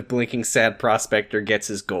episode of Blinking Sad Prospector Gets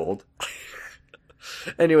His Gold.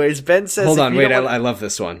 Anyways, Ben says, Hold if on, you wait, don't want- I love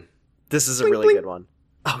this one. this is a Blink, really blink. good one.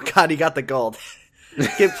 Oh God, he got the gold.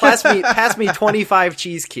 Pass me 25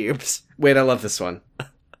 cheese cubes. Wait, I love this one.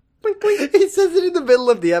 He says it in the middle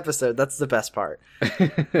of the episode. That's the best part.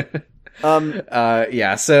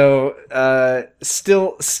 Yeah, so,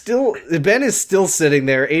 still, Ben is still sitting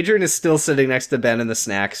there. Adrian is still sitting next to Ben and the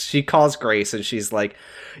snacks. She calls Grace and she's like,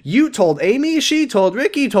 "You told Amy, she told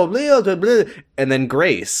Ricky, told Leo, blah, blah." And then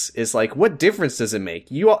Grace is like, "What difference does it make?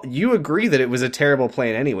 You agree that it was a terrible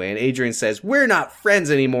plan anyway." And Adrian says, "We're not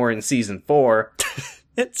friends anymore in season 4.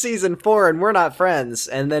 It's season 4 and we're not friends.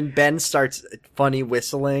 And then Ben starts funny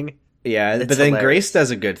whistling. Yeah, It's but then hilarious. Grace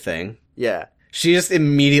does a good thing. Yeah. She just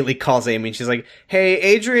immediately calls Amy and she's like, "Hey,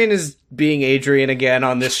 Adrian is being Adrian again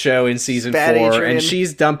on this show in season Bad 4, Adrian. and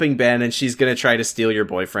she's dumping Ben and she's gonna try to steal your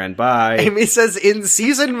boyfriend. Bye." Amy says, in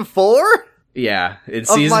season 4? Yeah, in Of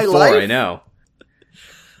season my 4, life? I know.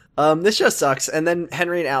 This show sucks. And then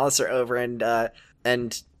Henry and Alice are over and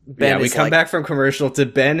Ben Yeah, we is come like, back from commercial to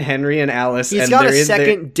Ben, Henry, and Alice. he's and got they're a in their-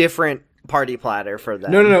 second different party platter for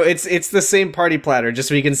them. No, it's the same party platter, just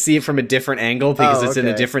so we can see it from a different angle because Oh, it's in a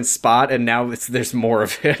okay. different spot, and now there's more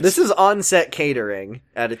of it. This is on-set catering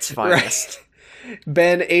at its finest.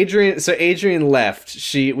 Adrian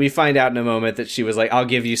left. We find out in a moment that she was like, "I'll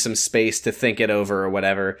give you some space to think it over or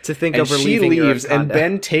whatever." To think and over she leaving your leaves, and condo.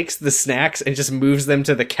 Ben takes the snacks and just moves them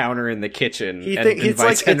to the counter in the kitchen. He and think- it's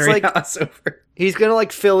invites like- Henry it's like- and Alice over. He's gonna,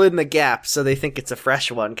 like, fill in the gap so they think it's a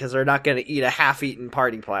fresh one, because they're not gonna eat a half-eaten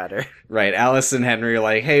party platter. Right, Alice and Henry are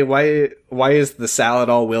like, hey, why is the salad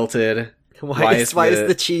all wilted? Why is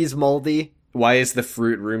the cheese moldy? Why is the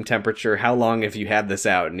fruit room temperature? How long have you had this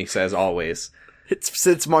out? And he says, always.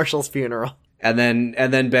 It's Marshall's funeral. And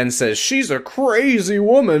then Ben says, she's a crazy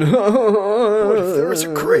woman. What if there was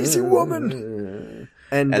a crazy woman?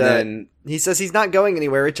 And then he says he's not going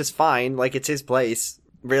anywhere, which is fine. Like, it's his place.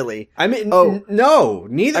 Really? I mean, Oh. no,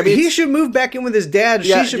 neither. I mean, he should move back in with his dad.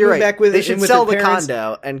 Yeah, she should you're move right. back with. They should in with sell her the parents.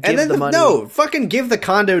 condo and give And then the money. no, fucking give the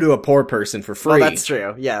condo to a poor person for free. Well, that's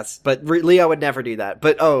true. Yes, but Leo would never do that.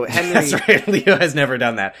 But Henry. That's right. Leo has never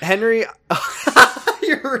done that. Henry.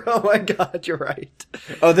 Oh my god, you're right.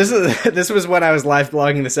 Oh, this was when I was live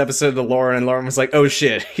blogging this episode to Lauren, and Lauren was like, "Oh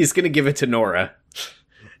shit, he's gonna give it to Nora."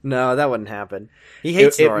 No, that wouldn't happen. He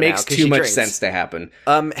hates It Nora makes now 'cause too she much drinks. sense to happen.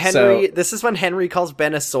 Henry. So- This is when Henry calls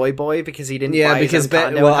Ben a soy boy because he didn't. Yeah, buy his because own Ben.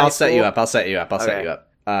 condo Well, in high I'll set you school. up. I'll set you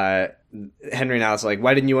up. Henry now is like,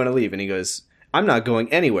 "Why didn't you want to leave?" And he goes, "I'm not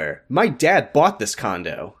going anywhere. My dad bought this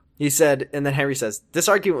condo." He said, and then Henry says, "This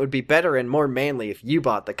argument would be better and more manly if you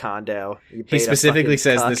bought the condo." You He beta specifically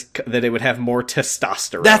fucking says cuck. that it would have more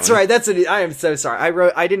testosterone. That's right. That's it. I am so sorry.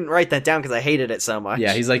 I didn't write that down because I hated it so much.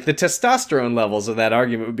 Yeah, he's like, the testosterone levels of that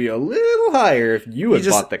argument would be a little higher if you had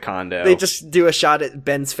just- bought the condo. They just do a shot at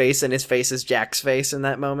Ben's face, and his face is Jack's face in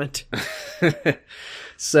that moment.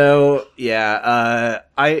 So, yeah,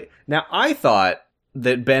 I thought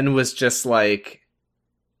that Ben was just like,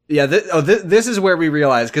 yeah, this is where we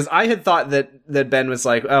realized, because I had thought that Ben was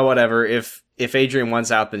like, oh, whatever, if Adrian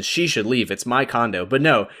wants out, then she should leave. It's my condo. But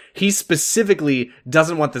no, he specifically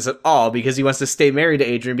doesn't want this at all because he wants to stay married to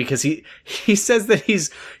Adrian because he says that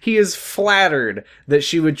he is flattered that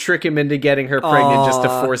she would trick him into getting her pregnant just to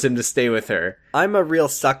Aw. force him to stay with her. I'm a real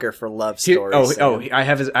sucker for love Here- stories. I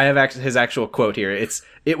have his actual quote here.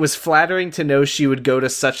 It was flattering to know she would go to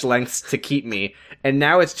such lengths to keep me, and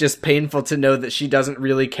now it's just painful to know that she doesn't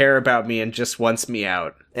really care about me and just wants me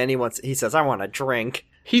out. And he says, "I want a drink."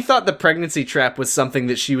 He thought the pregnancy trap was something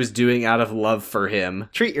that she was doing out of love for him.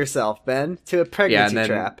 Treat yourself, Ben, to a Yeah, pregnancy and then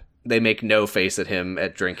trap. they make no face at him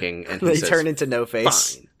at drinking, and he They says, turn into no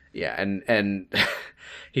face. "Fine." Yeah, and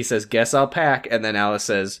he says, "Guess I'll pack." And then Alice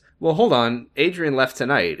says, "Well, hold on. Adrian left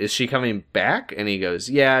tonight. Is she coming back?" And he goes,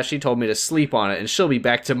 "Yeah, she told me to sleep on it, and she'll be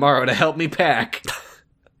back tomorrow to help me pack.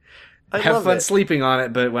 I Have love fun it. sleeping on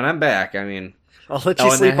it, but when I'm back, I mean..." I'll let Oh, you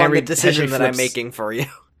and sleep then on Henry- the decision Henry that I'm flips- making for you.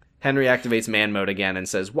 Henry activates man mode again and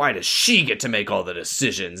says, "Why does she get to make all the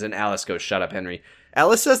decisions?" And Alice goes, "Shut up, Henry."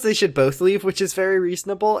 Alice says they should both leave, which is very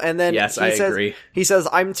reasonable. And then Yes, he I says, agree. He says,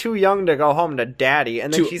 "I'm too young to go home to daddy."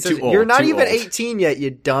 And then Too- she says, too old, "You're not too even old." 18 yet,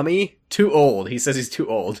 you dummy." Too old. He says he's too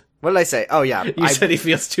old. What did I say? Oh, yeah. You said he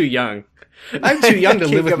feels too young. I'm too young to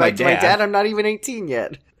Can't live go with my back to my dad. dad. I'm not even 18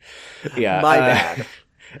 yet. Yeah, My bad.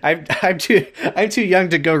 I'm too young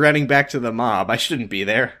to go running back to the mob. I shouldn't be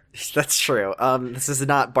there. That's true. This is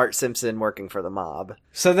not Bart Simpson working for the mob.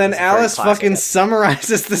 So then This is very Alice classic. fucking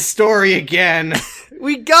summarizes the story again.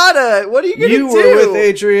 We gotta! What are you gonna You do? were with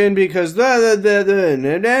Adrian because and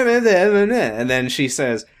then she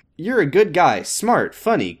says, "You're a good guy, smart,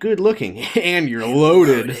 funny, good looking, and you're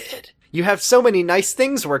loaded." You have so many nice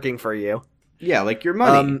things working for you. Yeah, like your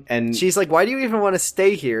money. And She's like, "Why do you even want to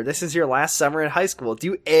stay here? This is your last summer in high school.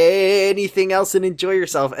 Do anything else and enjoy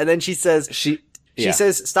yourself." And then she says, she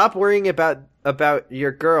says, "Stop worrying about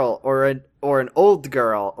your girl or an old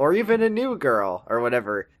girl or even a new girl or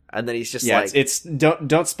whatever." And then he's just yeah, like, it's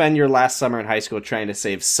don't spend your last summer in high school trying to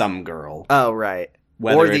save some girl. "Oh, right."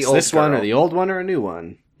 Whether or the it's old this one or girl. the old one or a new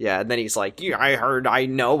one. Yeah, and then he's like, "Yeah, I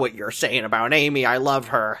know what you're saying about Amy. I love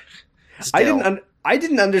her." Still. I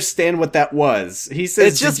didn't understand what that was. He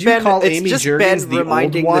says, It's just "Did you Ben. call It's Amy just Juergens Ben the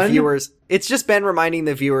reminding old the one?" viewers. It's just Ben reminding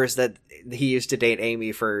the viewers that he used to date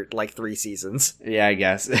Amy for like 3 seasons. Yeah, I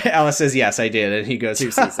guess. Alice says, "Yes, I did," and he goes,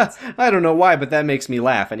 2 seasons. "I don't know why, but that makes me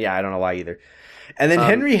laugh." And yeah, I don't know why either. And then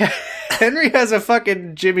Henry has a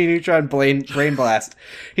fucking Jimmy Neutron brain blast.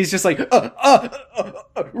 He's just like,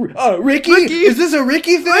 Ricky? Is this a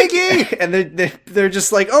Ricky thing? Ricky! And they're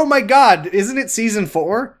just like, "Oh my god, isn't it season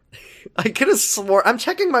 4? I could have swore. I'm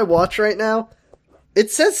checking my watch right now. It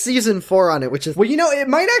says season 4 on it, which is Well, it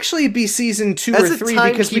might actually be season 2 As or a 3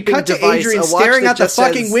 because we timekeeping cut to device, Adrian a watch staring that out the just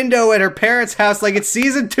fucking says- window at her parents' house like it's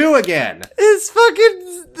season 2 again. it's fucking.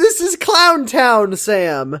 This is Clown Town,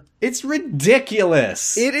 Sam. It's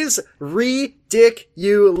ridiculous. It is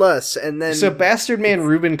ridiculous. And then So Bastard Man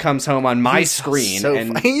Ruben comes home on my he's screen so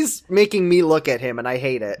and he's making me look at him, and I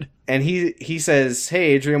hate it. he says,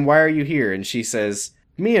 "Hey Adrian, why are you here?" And she says,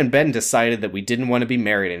 me and Ben decided that we didn't want to be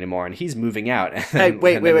married anymore, and he's moving out. And Hey, then-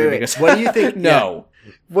 wait. and then Ruben goes, What do you think? No.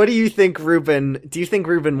 What do you think, Ruben? Do you think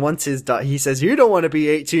Ruben wants his he says, you don't want to be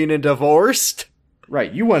 18 and divorced.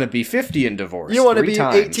 Right, you want to be 50 and divorced. You want to 3 be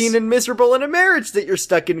times. 18 and miserable in a marriage that you're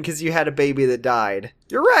stuck in because you had a baby that died.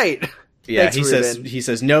 You're right. Yeah, Thanks, Ruben. he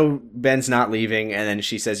says, no, Ben's not leaving, and then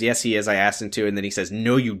she says, yes, he is, I asked him to, and then he says,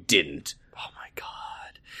 no, you didn't. Oh my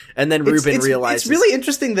god. And then Ruben realizes. It's really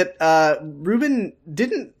interesting that Ruben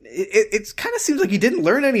didn't... It kind of seems like he didn't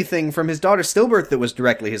learn anything from his daughter's stillbirth that was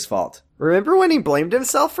directly his fault. Remember when he blamed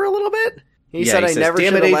himself for a little bit? He said, says, never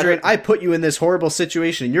damn should it, have let Adrian, her... I put you in this horrible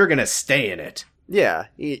situation, and you're gonna stay in it. Yeah,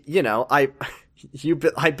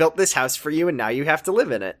 I built this house for you, and now you have to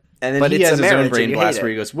live in it. And then But he it's has a his own marriage, brain and you blast hate where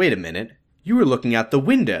it. he goes, wait a minute, you were looking out the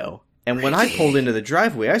window. And when I pulled into the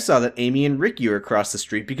driveway, I saw that Amy and Ricky are across the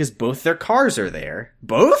street because both their cars are there.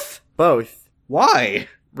 Both? Both. Why?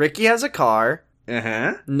 Ricky has a car.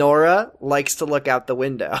 Uh-huh. Nora likes to look out the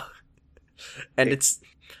window. And it's...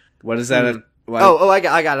 What is that? What? Oh, I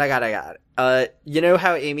got it. You know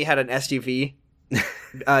how Amy had an SUV?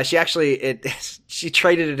 She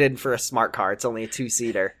traded it in for a smart car. It's only a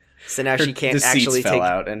 2-seater. So now she can't the actually seats fell take...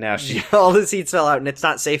 out, and now she... All the seats fell out, and it's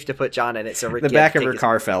not safe to put John in it, so Ricky the back had of to her take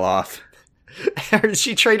car fell off.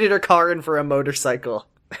 She traded her car in for a motorcycle.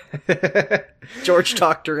 George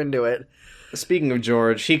talked her into it. Speaking of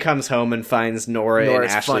George, he comes home and finds Nora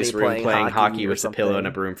Nora's in Ashley's funny room playing hockey or with a pillow something. and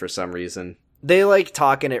a broom for some reason. They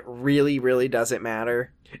talk, and it really, really doesn't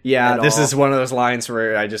matter. Yeah, At this all. is one of those lines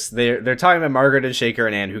where they're talking about Margaret and Shaker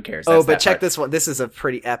and Anne. Who cares? Oh, That's but that check part. this one. This is a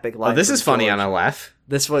pretty epic line. Oh, this from is funny George. on a laugh.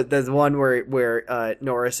 This was the one where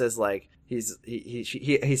Nora says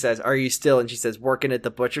he says, "Are you still?" And she says, "Working at the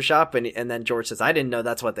butcher shop." And then George says, "I didn't know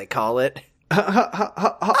that's what they call it."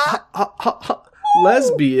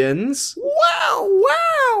 Lesbians. Wow!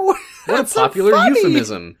 What a That's so popular funny.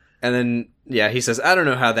 euphemism. And then, yeah, he says, I don't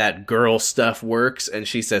know how that girl stuff works. And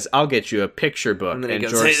she says, I'll get you a picture book. And And, then he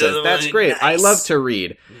goes, George "Hey, says, that's great. I nice. love to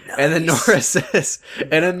read. And then Nora says,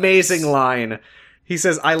 an amazing line. He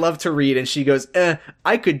says, I love to read. And she goes,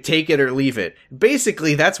 I could take it or leave it.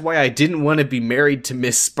 Basically, that's why I didn't want to be married to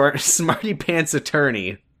Miss Smarty Pants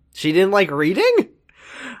Attorney. She didn't like reading?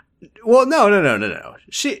 Well, no.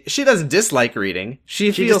 She doesn't dislike reading.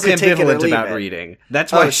 She feels just take it or ambivalent leave about it. reading.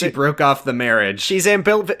 That's why Oh, she so- broke off the marriage. She's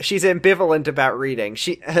ambivalent about reading.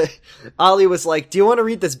 Ollie was like, "Do you want to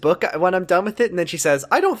read this book when I'm done with it?" And then she says,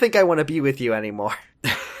 "I don't think I want to be with you anymore."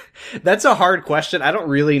 That's a hard question. I don't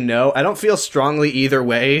really know. I don't feel strongly either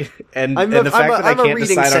way. And the fact that I can't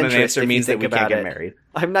decide on an centrist, answer if you means that think we can't about get it. married.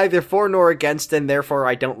 I'm neither for nor against, and therefore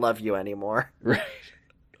I don't love you anymore. Right.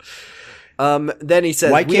 Then he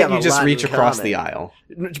says, Why "We can't have you a just lot reach in across common." the aisle?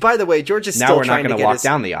 By the way, George is Now still we're not trying going to to get walk his,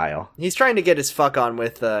 down the aisle. He's trying to get his fuck on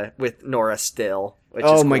with Nora still. Which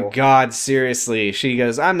Oh is my cool. god, seriously. She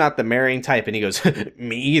goes, I'm not the marrying type. And he goes,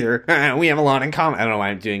 me either. We have a lot in common. I don't know why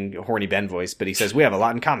I'm doing a horny Ben voice, but he says, we have a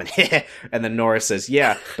lot in common. And then Nora says,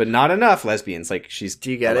 yeah, but not enough lesbians. Like, she's Do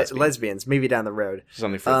you get a it? lesbian. Lesbians, maybe down the road. She's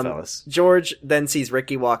only for the fellas. George then sees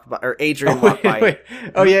Ricky walk by, or Adrian walk by. Wait.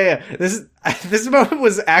 Oh, yeah. This moment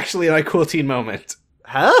was actually my cool teen moment.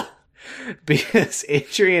 Huh? Because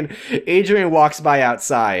Adrian walks by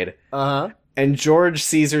outside, Uh-huh. and George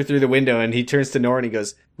sees her through the window, and he turns to Nora and he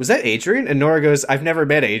goes, was that Adrian? And Nora goes, I've never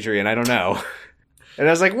met Adrian, I don't know. And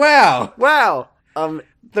I was like, wow, Wow.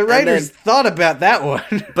 the writers then- thought about that one.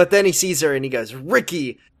 But then he sees her and he goes,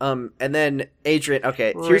 Ricky! And then Adrian,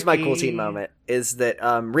 okay, here's my cool Ricky. teen moment, is that,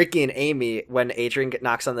 Ricky and Amy, when Adrian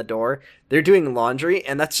knocks on the door, they're doing laundry,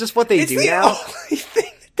 and that's just what they do now. only thing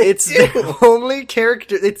that It's the only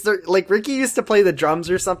character. It's like Ricky used to play the drums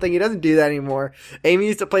or something. He doesn't do that anymore. Amy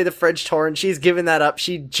used to play the French horn. She's given that up.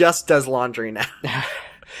 She just does laundry now.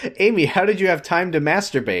 Amy, how did you have time to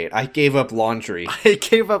masturbate? I gave up laundry. I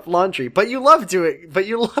gave up laundry, but you love to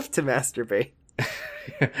masturbate.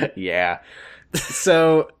 Yeah.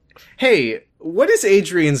 So, hey, what is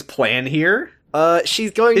Adrian's plan here?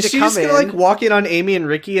 She's going Is to she come just in. gonna, like, walk in on Amy and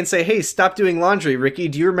Ricky and say, hey, stop doing laundry, Ricky,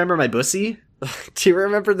 do you remember my bussy? Do you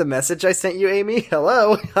remember the message I sent you, Amy?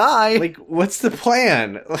 Hello, hi. Like, what's the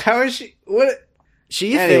plan? How is she, what?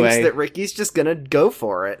 She anyway. thinks that Ricky's just gonna go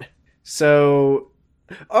for it. So,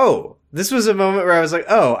 this was a moment where I was like,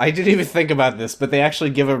 I didn't even think about this, but they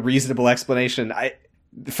actually give a reasonable explanation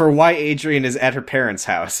for why Adrian is at her parents'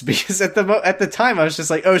 house. Because at the time, I was just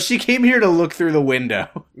like, she came here to look through the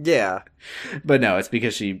window. Yeah, But no, it's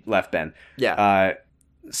because she left Ben. yeah.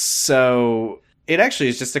 So it actually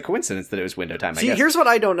is just a coincidence that it was window time, I See, guess. here's what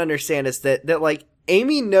I don't understand is that like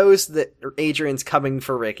Amy knows that Adrian's coming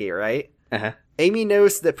for Ricky, right? Uh-huh. Amy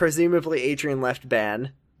knows that presumably Adrian left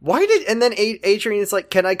Ben. Why did, and then Adrian is like,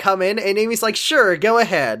 can I come in? And Amy's like, sure, go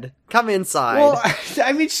ahead. Come inside. Well,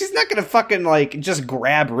 I mean, she's not gonna fucking, like, just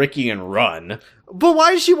grab Ricky and run. But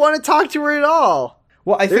why does she want to talk to her at all?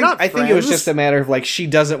 Well, I think it was friends. just a matter of, like, she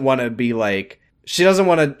doesn't want to be, like, she doesn't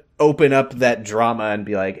want to open up that drama and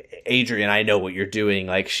be like, Adrian, I know what you're doing.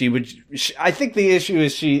 Like, I think the issue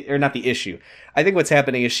is not the issue. I think what's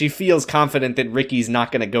happening is she feels confident that Ricky's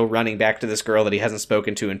not going to go running back to this girl that he hasn't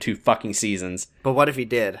spoken to in 2 fucking seasons. But what if he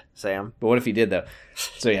did, Sam? But what if he did, though?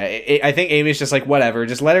 So yeah, I think Amy's just like, whatever,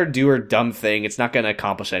 just let her do her dumb thing. It's not going to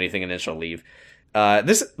accomplish anything and then she'll leave.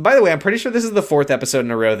 This, by the way, I'm pretty sure this is the 4th episode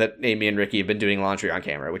in a row that Amy and Ricky have been doing laundry on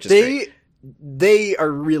camera, which is great. They are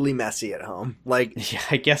really messy at home. Like, Yeah,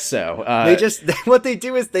 I guess so. what they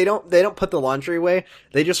do is they don't put the laundry away.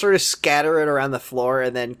 They just sort of scatter it around the floor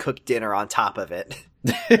and then cook dinner on top of it.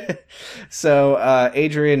 So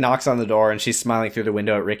Adrian knocks on the door and she's smiling through the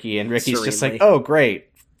window at Ricky, and Ricky's just like, Serenely. oh, great.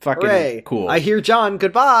 Fucking Hooray. cool. I hear John.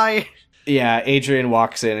 Goodbye. Yeah, Adrian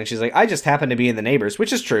walks in and she's like, I just happen to be in the neighbors,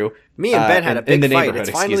 which is true. Me and Ben had a in big the fight. neighborhood, It's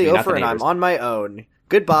excuse finally me, not the over and I'm neighbors. on my own.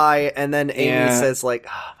 Goodbye. And then Amy Yeah. says like,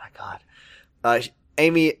 oh my God.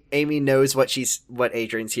 Amy knows what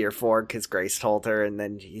Adrian's here for because Grace told her, and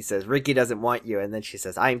then he says Ricky doesn't want you, and then she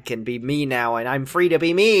says I can be me now and I'm free to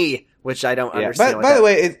be me, which I don't understand. By the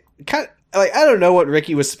way, it kind of, like, I don't know what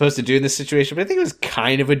Ricky was supposed to do in this situation, but I think it was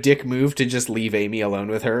kind of a dick move to just leave Amy alone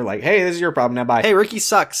with her. Like, hey, this is your problem now, bye. Hey, Ricky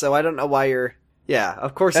sucks, so I don't know why you're. Yeah,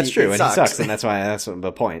 of course That's true, he and sucks. he sucks, and that's what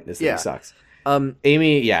the point is that Yeah. he sucks.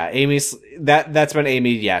 Amy's That's when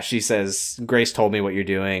Amy, she says, Grace told me what you're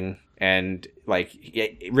doing, and, like,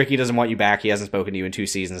 Ricky doesn't want you back, he hasn't spoken to you in 2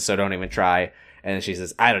 seasons, so don't even try. And then she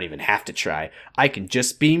says, I don't even have to try. I can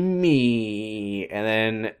just be me. And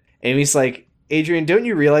then Amy's like, Adrian, don't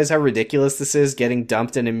you realize how ridiculous this is, getting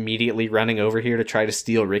dumped and immediately running over here to try to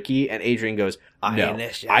steal Ricky? And Adrian goes, no,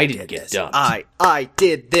 I didn't get dumped. I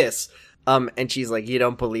did this. And she's like, you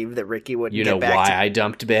don't believe that Ricky would You get know back why to... I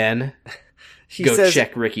dumped Ben? She Go says,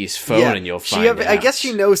 check Ricky's phone and you'll find out. I guess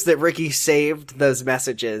she knows that Ricky saved those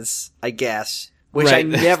messages, I guess. Which I Right,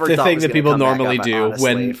 never the thought thing was that gonna people come back normally up, do honestly,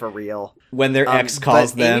 when- for real. When their ex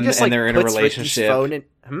calls but Amy them just, and they're in a puts Ricky's relationship. phone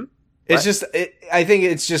in... It's What? I think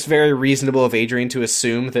it's just very reasonable of Adrian to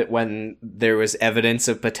assume that when there was evidence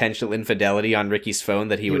of potential infidelity on Ricky's phone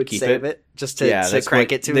that he would keep save it. just to that's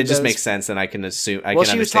crank what- it to That Windows. just makes sense, and I can assume. I Well,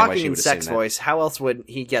 can she was understand why talking she in would sex assume that. voice. How else would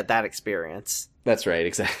he get that experience? That's right,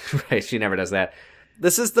 exactly. Right, she never does that.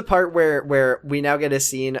 This is the part where we now get a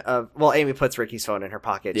scene of... Well, Amy puts Ricky's phone in her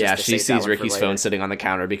pocket. Yeah, just to she save that sees one for Ricky's later. phone sitting on the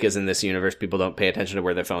counter because in this universe people don't pay attention to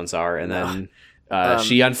where their phones are, and then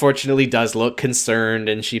she unfortunately does look concerned,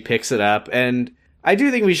 and she picks it up, and I do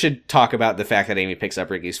think we should talk about the fact that Amy picks up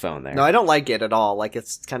Ricky's phone there. No, I don't like it at all. Like,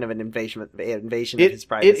 it's kind of an invasion of his It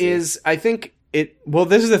privacy. is, I think, well,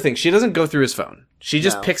 this is the thing. She doesn't go through his phone. She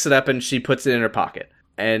just No. picks it up and she puts it in her pocket.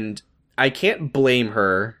 And I can't blame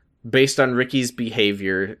her based on Ricky's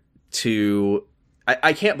behavior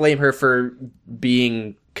I can't blame her for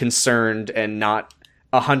being concerned and not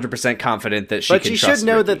 100% confident that she But can she trust should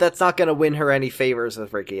know Ricky. that that's not going to win her any favors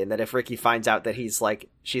with Ricky, and that if Ricky finds out that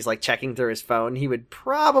she's checking through his phone, he would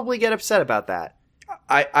probably get upset about that.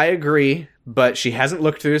 I agree, but she hasn't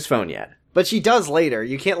looked through his phone yet. But she does later.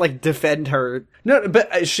 You can't defend her. No, but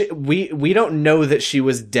we don't know that she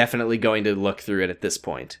was definitely going to look through it at this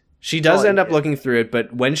point. She does Well, end up looking through it,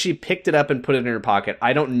 but when she picked it up and put it in her pocket,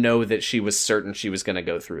 I don't know that she was certain she was going to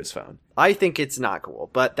go through his phone. I think it's not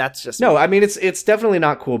cool, but that's just No, I mean, it's definitely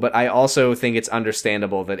not cool, but I also think it's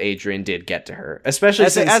understandable that Adrian did get to her. Especially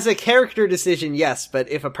as a character decision, yes, but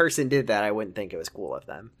if a person did that, I wouldn't think it was cool of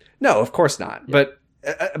them. No, of course not. But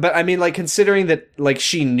I mean, like, considering that, like,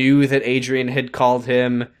 she knew that Adrian had called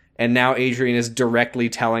him, and now Adrian is directly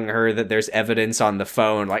telling her that there's evidence on the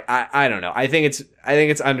phone. Like, I don't know. I think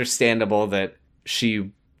it's understandable that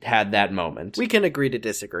she had that moment. We can agree to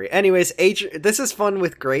disagree. Anyways, this is fun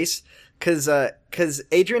with Grace, because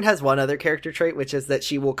Adrian has one other character trait, which is that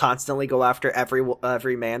she will constantly go after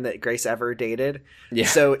every man that Grace ever dated. Yeah.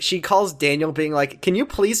 So she calls Daniel being like, can you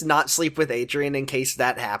please not sleep with Adrian in case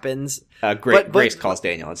that happens? Grace calls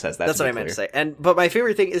Daniel and says that. That's what I meant to say. But my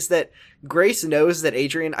favorite thing is that Grace knows that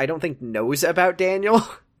Adrian, I don't think, knows about Daniel.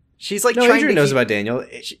 She's like No, trying Adrian to knows keep, about Daniel.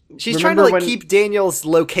 She's trying to keep Daniel's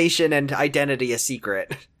location and identity a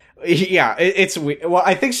secret. Yeah, it's weird. Well,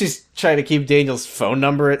 I think she's trying to keep Daniel's phone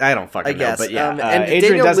number. I don't fucking I guess. know, but yeah, And Adrian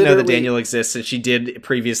Daniel does know that literally- Daniel exists, and she did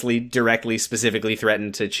previously, directly, specifically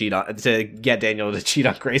threaten to get Daniel to cheat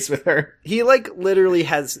on Grace with her. He literally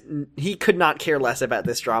he could not care less about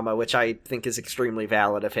this drama, which I think is extremely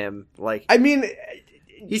valid of him. I mean,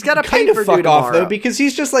 He's got a kind paper of fuck due off tomorrow. though, because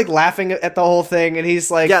he's just like laughing at the whole thing, and he's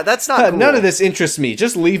like, Yeah, that's not "Huh, cool. none of this interests me.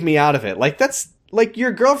 Just leave me out of it." Like that's like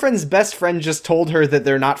your girlfriend's best friend just told her that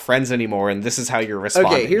they're not friends anymore, and this is how you're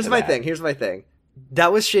responding. Okay, here's to my that. thing. Here's my thing.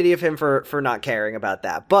 That was shitty of him for not caring about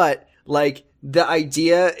that. But like the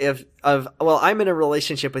idea of well, I'm in a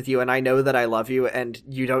relationship with you and I know that I love you and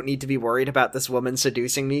you don't need to be worried about this woman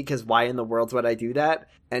seducing me because why in the world would I do that?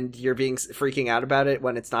 And you're freaking out about it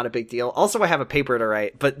when it's not a big deal. Also, I have a paper to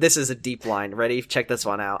write, but this is a deep line. Ready? Check this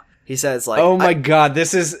one out. He says like, "Oh my god,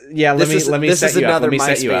 this is yeah." Let me this set is you up. another Let me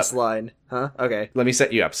set you up. MySpace line. Huh? Okay. Let me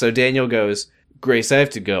set you up. So Daniel goes, "Grace, I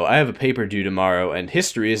have to go. I have a paper due tomorrow, and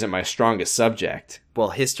history isn't my strongest subject."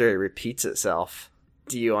 Well, history repeats itself.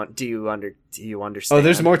 Do you understand? Oh,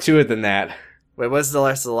 there's more to it than that. Wait, what's the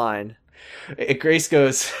rest of the line? Grace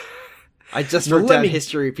goes, I just Well, wrote let down me-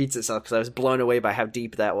 history repeats itself because I was blown away by how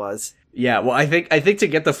deep that was. "Yeah, well, I think to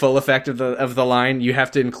get the full effect of the line, you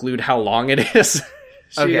have to include how long it is."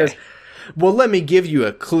 She Okay. goes, "Well, let me give you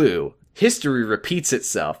a clue. History repeats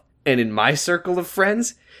itself, and in my circle of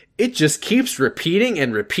friends, it just keeps repeating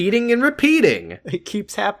and repeating and repeating." It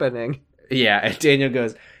keeps happening. Yeah, and Daniel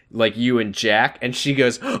goes, "Like you and Jack?" And she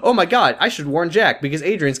goes, "Oh my god, I should warn Jack because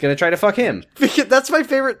Adrian's gonna try to fuck him." Because that's my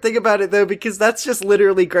favorite thing about it, though, because that's just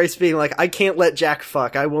literally Grace being like, I can't let Jack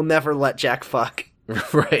fuck. I will never let Jack fuck.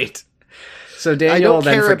 Right. So Daniel don't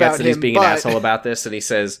then care forgets about that he's him, being but- an asshole about this, and he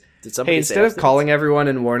says, Did somebody "Hey, say instead of abstinence? calling everyone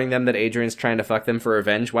and warning them that Adrian's trying to fuck them for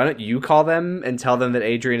revenge, why don't you call them and tell them that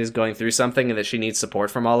Adrian is going through something and that she needs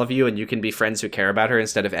support from all of you, and you can be friends who care about her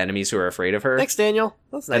instead of enemies who are afraid of her?" Thanks, Daniel.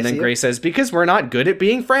 That's nice And then of you. Grace says, "Because we're not good at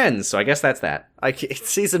being friends." So I guess that's that. It's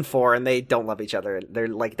season 4, and they don't love each other. They're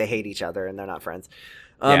like, they hate each other, and they're not friends.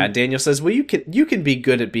 Yeah, Daniel says, "Well, you can be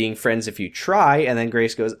good at being friends if you try." And then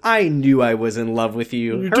Grace goes, "I knew I was in love with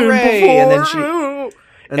you. Hooray!"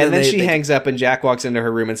 And then she hangs up, and Jack walks into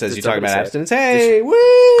her room and says, Did "You talk somebody about say it? abstinence? Hey, woo!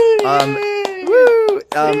 Woo!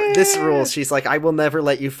 This rules. She's like, I will never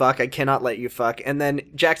let you fuck. I cannot let you fuck. And then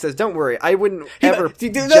Jack says, don't worry. I wouldn't ever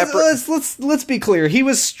Let's be clear. He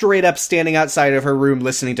was straight up standing outside of her room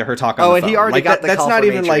listening to her talk on Oh, the and phone. he already Like, got the that's call not from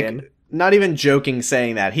even Adrian. like not even joking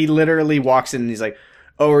saying that. He literally walks in and he's like,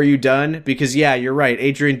 "Oh, are you done? Because yeah, you're right.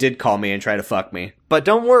 Adrian did call me and try to fuck me." But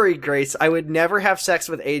don't worry, Grace. I would never have sex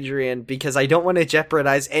with Adrian because I don't want to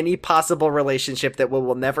jeopardize any possible relationship that we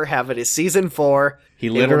will never have. It is season 4. He It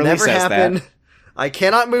will literally never says happen. that. I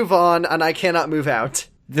cannot move on, and I cannot move out.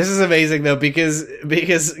 This is amazing though, because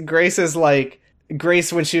Grace is like,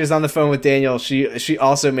 Grace, when she was on the phone with Daniel, she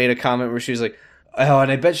also made a comment where she was like, "Oh,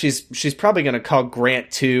 and I bet she's probably gonna call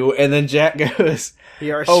Grant too." And then Jack goes,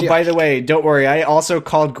 "Oh, by the way, don't worry. I also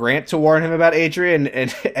called Grant to warn him about Adrian,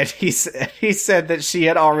 and he said that she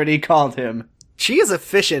had already called him." She is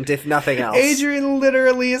efficient, if nothing else. Adrian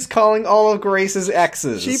literally is calling all of Grace's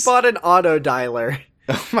exes. She bought an auto dialer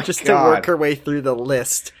oh my just God. to work her way through the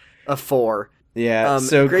list of 4. Yeah.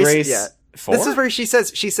 So Grace, yeah. 4? This is where she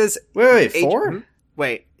says, wait, 4? Adrian-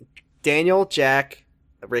 Wait, Daniel, Jack,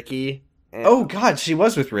 Ricky. And Oh God, she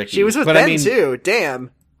was with Ricky. she was with but Ben I mean, too. Damn,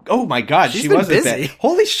 Oh my God, She's she been was with busy. Ben.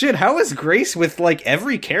 Holy shit, how is Grace with like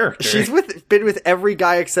every character? she's been with every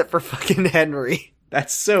guy except for fucking Henry.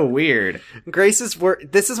 That's so weird. Grace is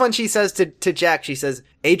this is when she says to Jack, she says,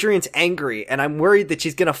 Adrian's angry, and I'm worried that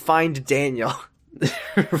she's gonna find Daniel.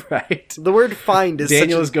 Right. The word "find" is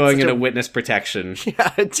Daniel is going such into witness protection.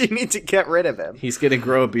 Yeah, you need to get rid of him. He's gonna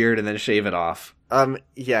grow a beard and then shave it off.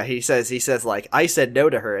 Yeah, he says like, I said no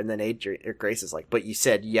to her, and then Grace is like, but you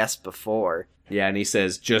said yes before. Yeah, and he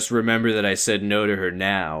says, "Just remember that I said no to her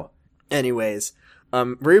now." Anyways,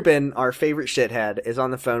 Ruben, our favorite shithead, is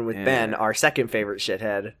on the phone with Ben, our second favorite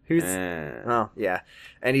shithead, who's oh yeah,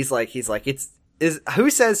 and he's like who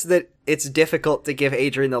says that it's difficult to give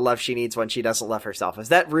Adrian the love she needs when she doesn't love herself? Is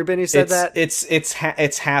that Ruben who said that? It's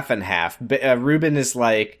half and half. But Ruben is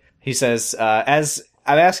like, he says, as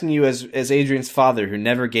I'm asking you as Adrian's father, who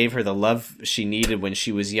never gave her the love she needed when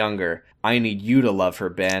she was younger, I need you to love her,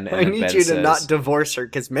 Ben. And I need Ben you to says, not divorce her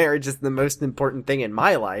because marriage is the most important thing in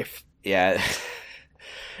my life. Yeah.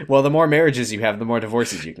 Well, the more marriages you have, the more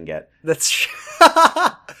divorces you can get. That's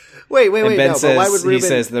wait, And Ben no, says, but why would Ruben... he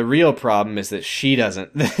says, the real problem is that she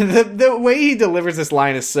doesn't. The way he delivers this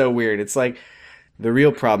line is so weird. It's like, the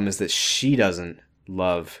real problem is that she doesn't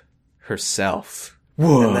love herself.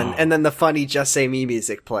 Whoa. And then the funny Just Say Me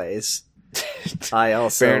music plays. I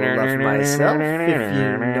also love myself, if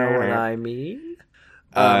you know what I mean.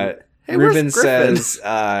 Hey, Ruben where's Griffin? says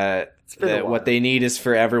been a that while. what they need is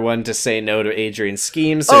for everyone to say no to Adrian's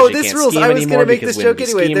schemes. So she this can't rules. scheme I was anymore gonna make because this women joke be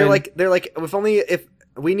anyway. scheming. They're like,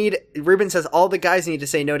 Ruben says all the guys need to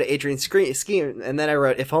say no to Adrian's scheme, and then I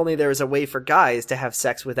wrote, if only there was a way for guys to have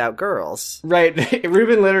sex without girls. Right.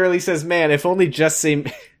 Ruben literally says, man, if only just say...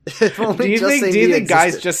 If only do you Just Say think Me guys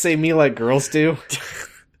existed. just say me like girls do?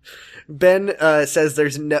 Ben says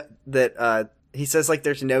there's no he says like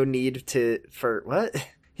there's no need for what?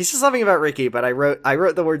 He says something about Ricky, but I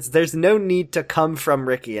wrote the words there's no need to come from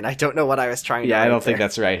Ricky, and I don't know what I was trying to Yeah, I write don't think there.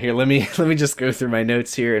 that's right. Here, let me just go through my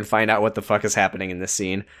notes here and find out what the fuck is happening in this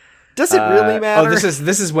scene. Does it really matter? Oh, this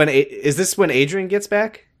is when is this when Adrian gets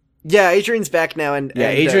back? Yeah, Adrian's back now, and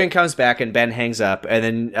Adrian comes back and Ben hangs up,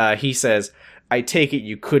 and then he says, I take it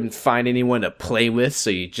you couldn't find anyone to play with, so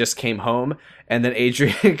you just came home? And then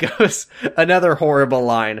Adrian goes, another horrible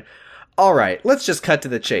line, all right, let's just cut to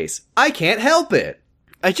the chase. I can't help it.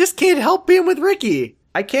 I just can't help being with Ricky.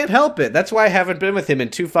 I can't help it. That's why I haven't been with him in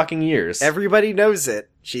 2 fucking years. Everybody knows it,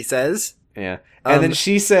 she says. Yeah. And then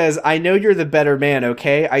she says, I know you're the better man,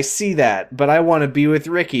 okay? I see that, but I want to be with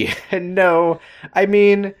Ricky. And no, I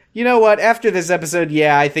mean, you know what? After this episode,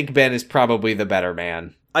 yeah, I think Ben is probably the better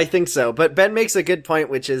man. I think so, but Ben makes a good point,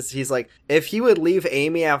 which is, he's like, if he would leave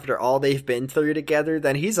Amy after all they've been through together,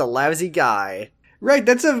 then he's a lousy guy. Right,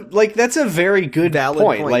 that's a very good Valid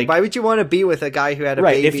point. Like, why would you want to be with a guy who had a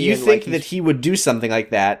right, baby? if you and, think like, that he would do something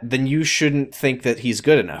like that, then you shouldn't think that he's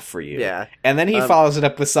good enough for you. Yeah. And then he follows it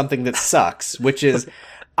up with something that sucks, which is,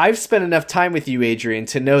 I've spent enough time with you, Adrian,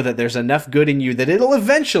 to know that there's enough good in you that it'll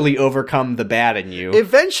eventually overcome the bad in you.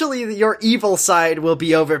 Eventually, your evil side will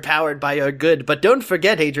be overpowered by your good, but don't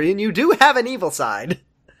forget, Adrian, you do have an evil side.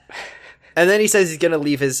 And then he says he's gonna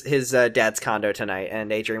leave his dad's condo tonight,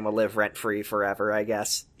 and Adrian will live rent-free forever, I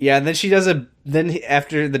guess. Yeah, and then she does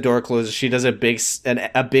after the door closes, she does a big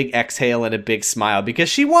exhale and a big smile because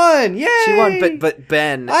she won! Yay! She won, but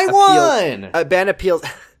Ben... I won! Ben appeals...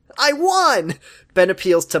 I won! Ben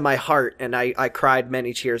appeals to my heart, and I cried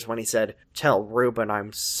many tears when he said, tell Ruben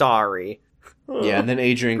I'm sorry. Yeah, and then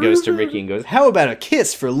Adrian goes to Ricky and goes, how about a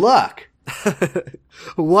kiss for luck?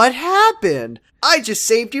 What happened? I just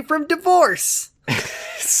saved you from divorce!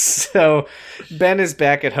 So, Ben is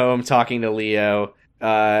back at home talking to Leo,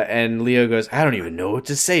 and Leo goes, I don't even know what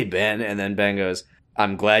to say, Ben. And then Ben goes,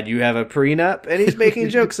 I'm glad you have a prenup, and he's making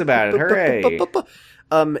jokes about it. Hooray!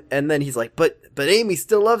 And then he's like, but Amy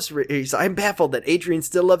still loves Ricky. I'm baffled that Adrian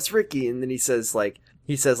still loves Ricky. And then he says,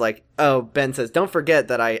 oh, Ben says, don't forget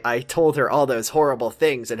that I told her all those horrible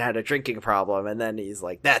things and had a drinking problem. And then he's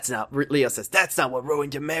like, Leo says, that's not what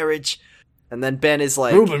ruined your marriage. And then Ben is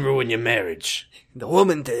like, Ruben ruined your marriage the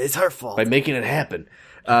woman did, it's her fault. by making it happen.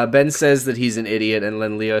 Ben says that he's an idiot, and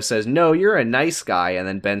then Leo says, no, you're a nice guy. And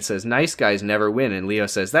then Ben says, nice guys never win. And Leo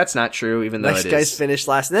says, that's not true, even though Nice it guys is. finished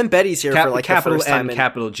last. And then Betty's here for like capital the first time. M,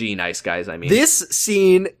 capital G, nice guys, I mean. This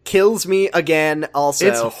scene kills me again also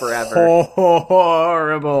it's forever.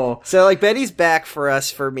 horrible. So, like, Betty's back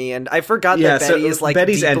for me, and I forgot Yeah, that so Betty is, like,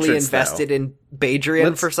 Betty's deeply entrance, invested in Badrian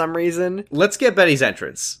Let's- for some reason. Let's get Betty's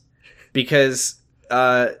entrance. Because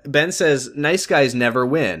Ben says, nice guys never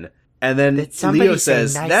win. And then Did somebody Leo say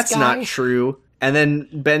says, nice that's guy? not true. And then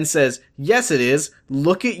Ben says, yes it is.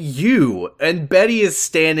 Look at you. And Betty is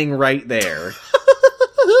standing right there.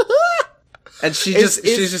 And she's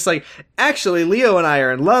just like, actually, Leo and I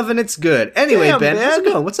are in love and it's good. Anyway, Damn, Ben, how's it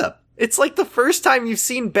man. going? What's up? It's like the first time you've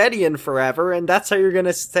seen Betty in forever, and that's how you're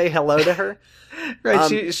gonna say hello to her?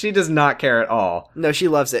 Right, she does not care at all. No, she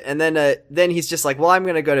loves it. And then he's just like, well, I'm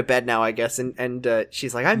gonna go to bed now, I guess. And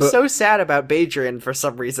she's like, I'm so sad about Badrian for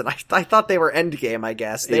some reason. I thought they were Endgame, I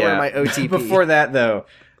guess. They were my OTP. Before that, though,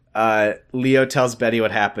 Leo tells Betty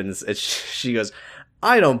what happens. And she goes,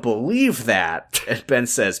 I don't believe that. And Ben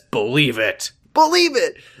says, believe it. Believe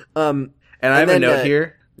it! And I have a note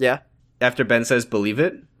here, Yeah. after Ben says, believe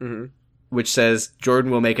it, which says, Jordan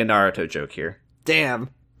will make a Naruto joke here. Damn.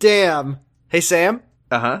 Hey, Sam?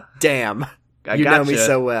 Uh-huh. Damn. I You know me gotcha.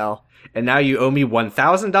 so well. And now you owe me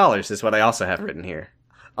 $1,000 is what I also have written here.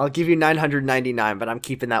 I'll give you $999, but I'm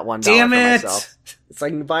keeping that $1 Damn for it! myself. It's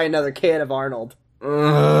like buy another can of Arnold.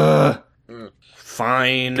 Ugh.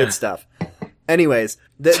 Fine. Good stuff. Anyways,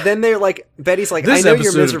 then they're like, Betty's like, This I know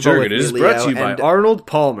you're episode of miserable with Jargon me, is Leo, brought to you by and Arnold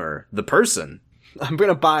Palmer, the person. I'm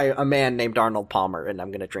gonna buy a man named Arnold Palmer, and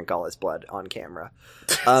I'm gonna drink all his blood on camera.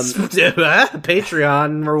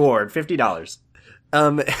 Patreon reward, $50.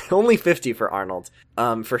 Only 50 for Arnold.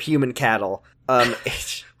 For human cattle.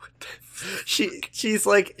 She's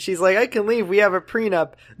like, I can leave. We have a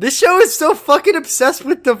prenup. This show is so fucking obsessed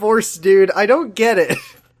with divorce, dude. I don't get it.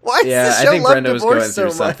 Why Yeah, does this I show think love Brenda was divorce going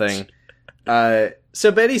through so much? something.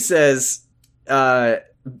 So Betty says, or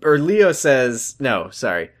Leo says, no,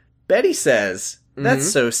 sorry. Betty says,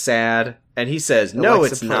 that's so sad. And he says, no,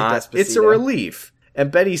 Alexa it's not. Plant It's a Despacito. relief.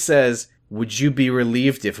 And Betty says, would you be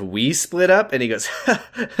relieved if we split up? And he goes,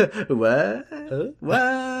 what?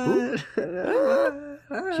 What?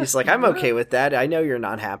 She's like, I'm okay with that. I know you're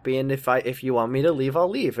not happy, and if you want me to leave, I'll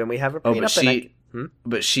leave, and we have a prenup.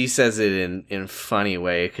 But she says it in a funny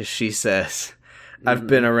way, because she says, I've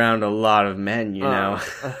been around a lot of men, you know,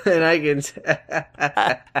 and I can.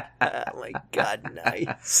 Oh my god,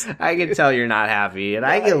 nice. I can tell you're not happy, and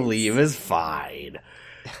I can leave. It's fine.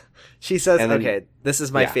 She says, And then- "Okay, this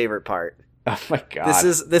is my favorite part. Oh my god!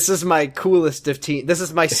 This is my coolest of teen. This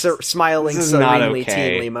is my smiling, this is not serenely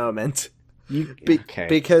okay. teenly moment." Okay.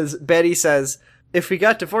 Because Betty says, if we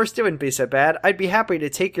got divorced, it wouldn't be so bad. I'd be happy to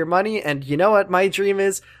take your money, and you know what my dream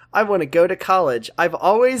is? I want to go to college. I've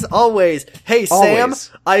always, hey, Sam,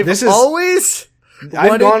 Always.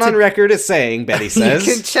 I've gone on record as saying, Betty says.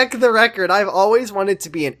 You can check the record. I've always wanted to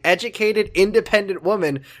be an educated, independent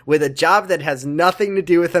woman with a job that has nothing to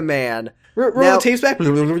do with a man. Roll Now- the tapes back.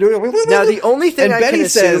 Now, the only thing and I Betty can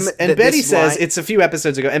says, assume and that Betty this says, line- it's a few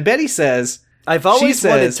episodes ago, and Betty says, I've always she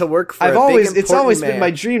wanted says, to work for I've a always, big, it's important always man. been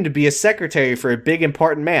my dream to be a secretary for a big,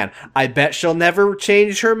 important man. I bet she'll never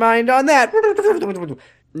change her mind on that.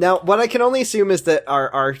 Now, what I can only assume is that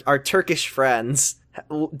our Turkish friends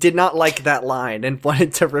did not like that line and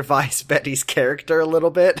wanted to revise Betty's character a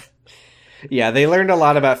little bit. Yeah, they learned a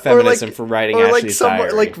lot about feminism from writing Ashley's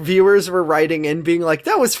diary. Like viewers were writing in being like,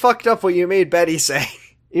 that was fucked up what you made Betty say.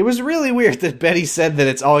 It was really weird that Betty said that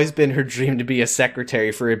it's always been her dream to be a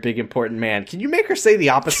secretary for a big, important man. Can you make her say the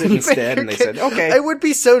opposite instead? And they said, okay. It would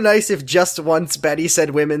be so nice if just once Betty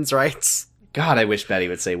said women's rights. God, I wish Betty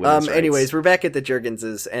would say women's rights. Anyways, we're back at the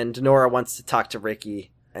Jurgenses, and Nora wants to talk to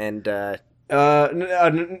Ricky, and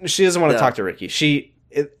she doesn't want to talk to Ricky.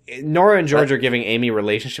 Nora and George are giving Amy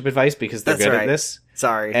relationship advice because they're That's good right. at this.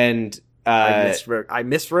 Sorry. And I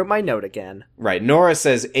miswrote my note again. right, Nora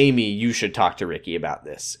says, Amy, you should talk to Ricky about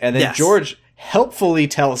this. And then Yes. George helpfully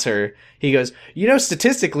tells her, he goes,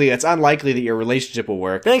 statistically, it's unlikely that your relationship will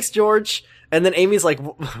work. Thanks, George. And then Amy's like,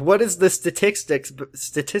 what is the statistics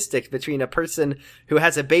between a person who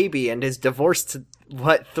has a baby and is divorced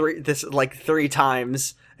three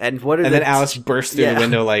times? And what are And then Alice bursts through the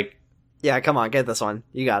window like, yeah, come on, get this one.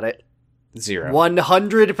 You got it. 0.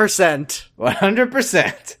 100%.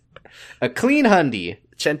 100%. A clean hundy.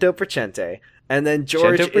 Cento per cente. And then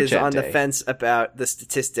George Cento per is on the cente. fence about the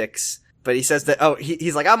statistics, but he says that,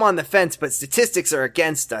 he's like, I'm on the fence, but statistics are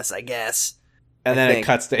against us, I guess. And I then think. it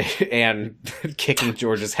cuts to Anne kicking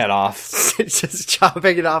George's head off. Just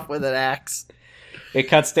chopping it off with an axe. It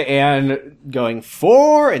cuts to Anne going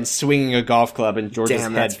 4 and swinging a golf club, and George's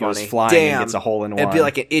Damn, head that's goes funny. flying Damn. and gets a hole in one. It'd be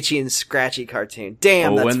like an itchy and scratchy cartoon.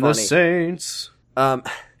 Damn, that's and funny. the Saints.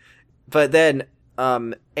 But then,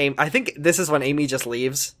 I think this is when Amy just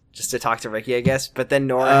leaves, just to talk to Ricky, I guess. But then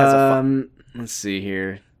Nora has a Let's see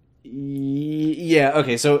here. Yeah,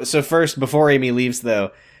 okay, so first, before Amy leaves,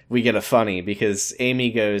 though, we get a funny, because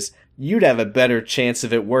Amy goes, you'd have a better chance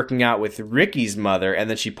of it working out with Ricky's mother, and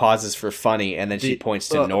then she pauses for funny, and then she points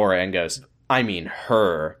to Nora and goes, I mean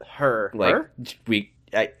her. her. Like, Her?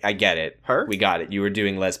 I get it. Her? We got it. You were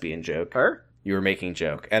doing lesbian joke. Her? You were making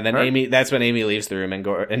joke. And then Her? that's when Amy leaves the room,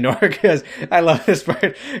 and Nora goes, I love this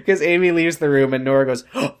part, because Amy leaves the room, and Nora goes,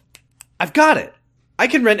 oh, I've got it. I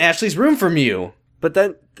can rent Ashley's room from you. But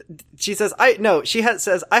then she says,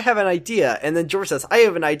 says, I have an idea. And then George says, I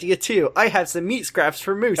have an idea too. I have some meat scraps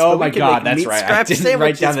for Moose. Oh but my we can God, make that's meat right. I scrap didn't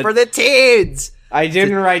write down sandwiches for the kids. I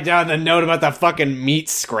didn't write down the note about the fucking meat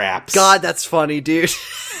scraps. God, that's funny, dude.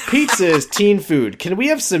 Pizza is teen food. Can we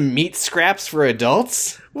have some meat scraps for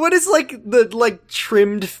adults? What is the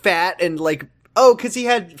trimmed fat and cause he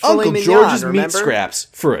had filet Uncle mignon, George's remember? meat scraps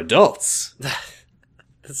for adults.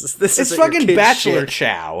 This It's isn't your fucking kid's bachelor shit.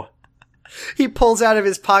 chow. He pulls out of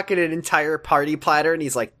his pocket an entire party platter and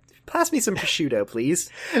he's like, pass me some prosciutto, please.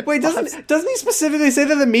 Wait, doesn't he specifically say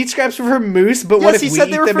that the meat scraps were for Moose? But what Yes, if he we said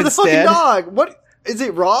eat they were them for the instead? fucking dog. What? Is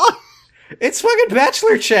it raw? It's fucking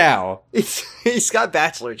bachelor chow. He's got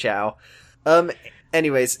bachelor chow.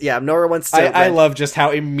 Anyways, yeah, Nora wants to... I love just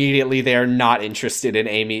how immediately they are not interested in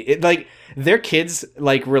Amy. Their kids'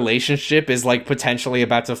 relationship is potentially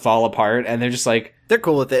about to fall apart, and they're just like, They're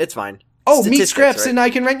cool with it. It's fine. oh, meat Statistics, scraps, right? and I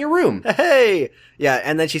can rent your room. Hey! Yeah,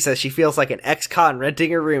 and then she says she feels like an ex-con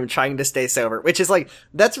renting a room trying to stay sober, which is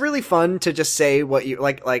that's really fun to just say what you,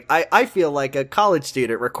 I feel like a college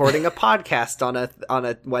student recording a podcast on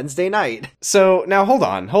a Wednesday night. So now hold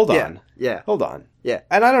on. Yeah. Hold on. Yeah.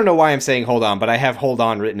 And I don't know why I'm saying hold on, but I have hold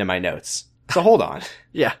on written in my notes. So hold on.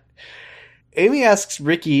 Yeah. Amy asks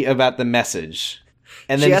Ricky about the message.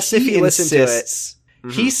 And She then asks if he listened to it.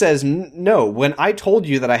 He says, no, when I told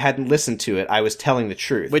you that I hadn't listened to it, I was telling the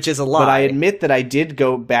truth. Which is a lie. But I admit that I did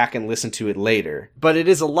go back and listen to it later. But it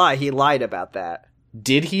is a lie. He lied about that.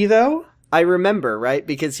 Did he, though? I remember, right?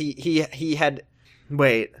 Because he had...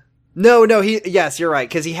 Wait. No, yes, you're right.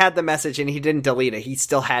 Because he had the message and he didn't delete it. He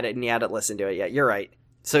still had it and he hadn't listened to it yet. You're right.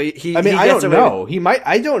 So he I mean, he I gets don't away know. He might.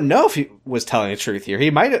 I don't know if he was telling the truth here.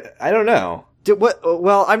 He might. I don't know.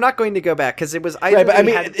 Well, I'm not going to go back because it was either Right, but I he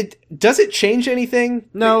mean, had- does it change anything?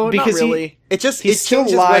 no, because not really. It he it still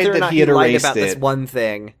changes lied whether or that not he had lied erased about this it. one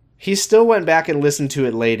thing. He still went back and listened to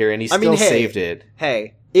it later, and he still saved it.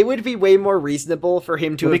 Hey, it would be way more reasonable for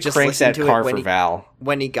him to Let me have just crank listened that to car it for Val.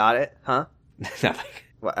 when he got it, huh? Nothing.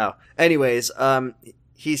 Wow. Anyways,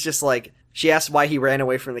 he's just like, she asks why he ran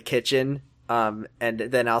away from the kitchen, and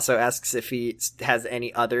then also asks if he has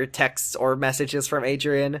any other texts or messages from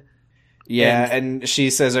Adrian. Yeah, and she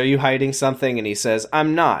says, "Are you hiding something?" And he says,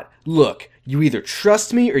 "I'm not. Look, you either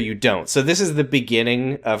trust me or you don't." So this is the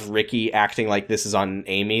beginning of Ricky acting like this is on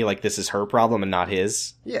Amy, like this is her problem and not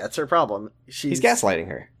his. Yeah, it's her problem. He's gaslighting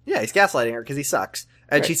her. Yeah, he's gaslighting her because he sucks.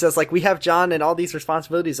 And Right. she says, like, we have John and all these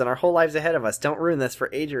responsibilities and our whole lives ahead of us. Don't ruin this for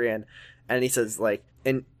Adrian. And he says, like,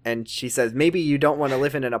 and she says, maybe you don't want to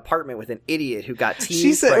live in an apartment with an idiot who got teens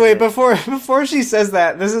She said, pregnant. wait, before she says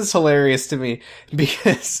that, this is hilarious to me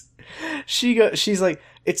because she's like,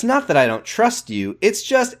 "It's not that I don't trust you, it's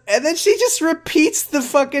just," and then she just repeats the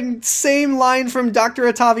fucking same line from Dr.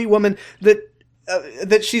 Atavi woman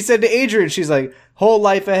that she said to Adrian. She's like, "Whole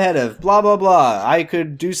life ahead of blah blah blah. I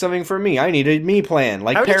could do something for me. I need a me plan."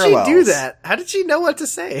 Like How parallels. did she do that? How did she know what to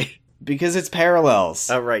say? Because it's parallels.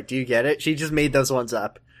 Oh, right. Do you get it? She just made those ones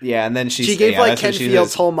up. Yeah, and then She gave, like, that's what Ken she Field's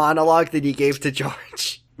says. whole monologue that he gave to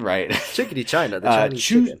George. Right. Chickadee China, the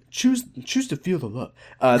Chinese choose to feel the love.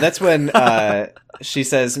 That's when she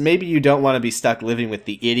says, "Maybe you don't want to be stuck living with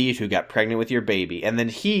the idiot who got pregnant with your baby." And then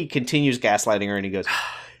he continues gaslighting her and he goes,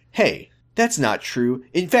 "Hey, that's not true.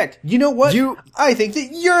 In fact, you know what? I think that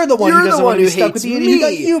you're the one who doesn't want to be stuck with the idiot who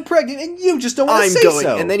got you pregnant and you just don't want to say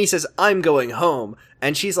so." And then he says, "I'm going home."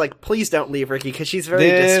 And she's like, "Please don't leave, Ricky," because she's very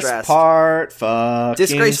this distressed. part fucking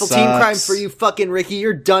Disgraceful sucks. team crime for you, fucking Ricky.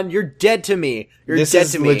 You're done. You're dead to me. You're This dead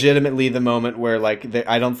is to me. legitimately the moment where, like,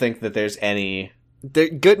 I don't think that there's any... They're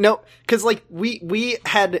good. No, because like we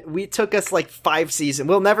took us like 5 seasons.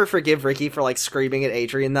 We'll never forgive Ricky for like screaming at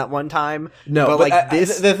Adrian that one time. No, but like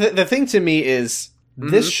this, the thing to me is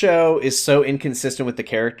this show is so inconsistent with the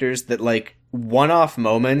characters that like one-off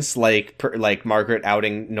moments like Margaret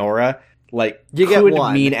outing Nora like You get could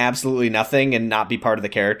one. mean absolutely nothing and not be part of the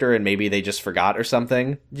character, and maybe they just forgot or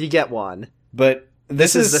something. you get one. But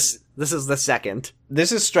this is This is the second.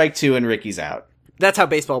 this is strike 2 and Ricky's out. That's how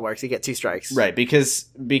baseball works. You get 2 strikes. Right, because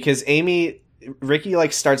Ricky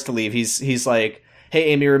like starts to leave. He's like, "Hey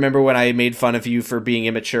Amy, remember when I made fun of you for being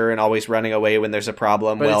immature and always running away when there's a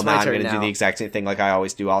problem? But Well, it's my now I'm turn going to do now." the exact same thing like I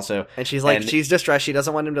always do also." And she's like, And- she's distressed. She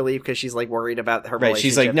doesn't want him to leave because she's like worried about her Right, relationship.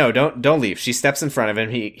 she's like, "No, don't leave." She steps in front of him.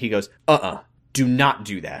 He goes, "Do not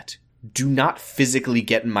do that. Do not physically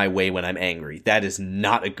get in my way when I'm angry. That is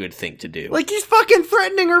not a good thing to do." Like he's fucking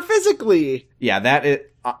threatening her physically. Yeah, that is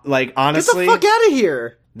like Get honestly, the fuck out of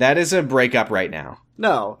here. that is a breakup right now.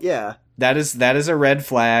 No, yeah. That is a red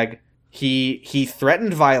flag. He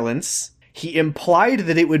threatened violence. He implied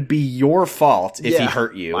that it would be your fault if he Yeah.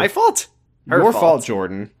 hurt you. My fault. Her Your fault,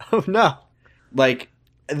 Jordan. Oh no. Like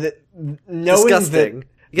knowing Disgusting. that.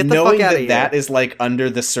 Get the Knowing fuck out that of here. that is like under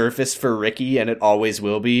the surface for Ricky, and it always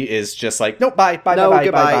will be, is just like, nope, bye, No, bye,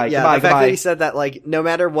 goodbye. bye, Yeah, goodbye, the fact goodbye. that he said that, like, no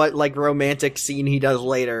matter what, like, romantic scene he does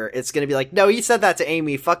later, it's gonna be like, no, he said that to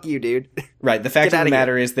Amy. Fuck you, dude. Right. The fact Get of outta the here.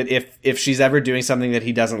 matter is that if she's ever doing something that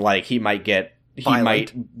he doesn't like, he might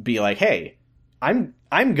be like, "Hey, I'm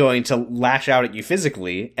going to lash out at you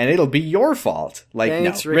physically, and it'll be your fault." Like,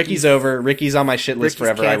 Thanks, no, Ricky. Ricky's over. Ricky's on my shit list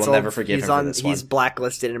Ricky's forever. I will canceled. never forgive he's him for this one. He's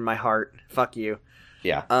blacklisted in my heart. Fuck you.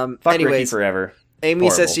 Yeah. Fuck Ricky Anyways, forever. Amy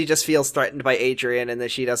says Horrible. she just feels threatened by Adrian and that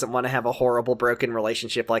she doesn't want to have a horrible broken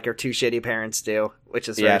relationship like her 2 shitty parents do, which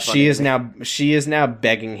is very Yeah, funny she is now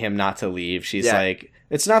begging him not to leave. She's Yeah. like,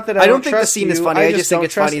 "It's not that I don't think the trust scene is you, funny. I just think don't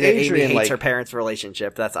it's funny trust that Amy Adrian." hates Like, her parents'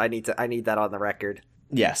 relationship. I need that on the record.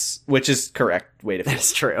 yes, which is correct way to feel.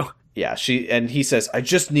 That's true. Yeah, he says, "I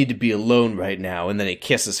just need to be alone right now," and then he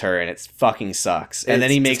kisses her, and it fucking sucks. And then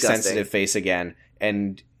It's he makes disgusting. sensitive face again,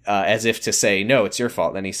 and as if to say, "No, it's your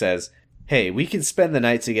fault." Then he says, "Hey, we can spend the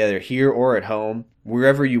night together here or at home,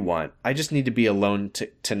 wherever you want. I just need to be alone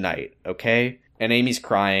tonight, okay?" And Amy's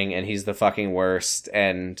crying, and he's the fucking worst.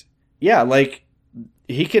 And yeah, like,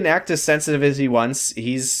 he can act as sensitive as he wants.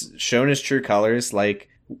 He's shown his true colors. Like,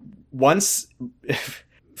 once...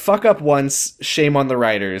 fuck up once, shame on the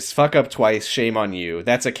writers. Fuck up twice, shame on you.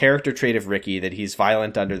 That's a character trait of Ricky, that he's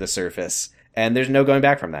violent under the surface. And there's no going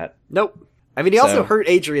back from that. Nope. I mean, he also So- hurt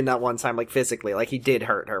Adrian that one time, like, physically. Like, he did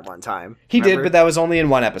hurt her one time. He Remember? did, but that was only in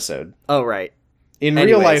one episode. Oh, right. In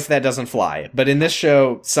Anyways. real life, that doesn't fly. But in this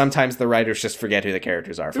show, sometimes the writers just forget who the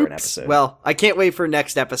characters are for an episode. Well, I can't wait for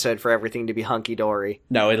next episode for everything to be hunky-dory.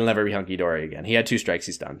 No, it'll never be hunky-dory again. He had 2 strikes,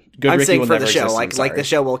 he's done. Good I'm Ricky saying will for never the show. exist, I'm Like sorry. the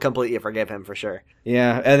show will completely forgive him for sure.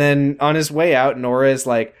 Yeah, and then on his way out, Nora is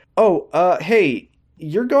like, oh, hey,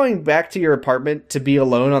 you're going back to your apartment to be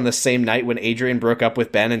alone on the same night when Adrian broke up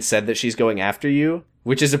with Ben and said that she's going after you,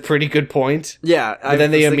 which is a pretty good point. Yeah. But then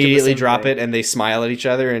they immediately drop it and they smile at each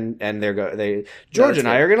other and George and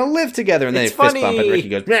I are going to live together, and then It's they fist bump and funny. Ricky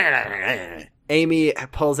goes, Amy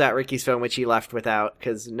pulls out Ricky's phone, which he left without,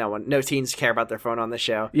 because no teens care about their phone on the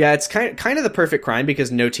show. yeah, it's kind of the perfect crime because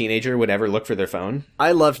no teenager would ever look for their phone.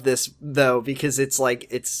 I loved this though because it's like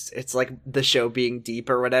the show being deep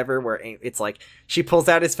or whatever, where it's like she pulls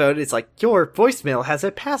out his phone. It's like your voicemail has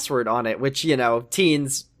a password on it, which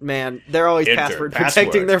teens, man, they're always password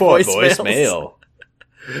protecting their voicemails,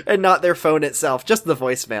 and not their phone itself, just the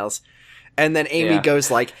voicemails. And then Amy Yeah. goes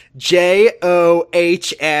like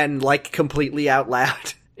JOHN, like completely out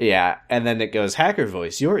loud. Yeah, and then it goes, hacker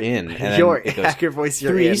voice, you're in. And then Your it goes, hacker voice,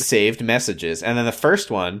 you're 3 in. saved messages. And then the first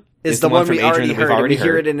one Is the one from we Adrian already that we've heard. already We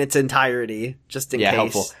hear heard. it in its entirety, just in Yeah, case.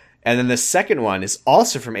 helpful. And then the second one is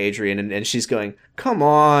also from Adrian, and she's going, come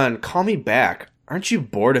on, call me back. Aren't you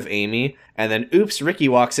bored of Amy? And then, oops, Ricky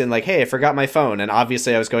walks in like, hey, I forgot my phone. And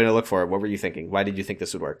obviously I was going to look for it. What were you thinking? Why did you think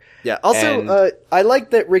this would work? Yeah. Also, And- I like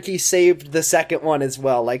that Ricky saved the second one as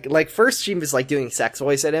well. Like first she was like doing sex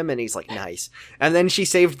voice at him, and he's like, nice. And then she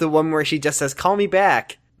saved the one where she just says, "Call me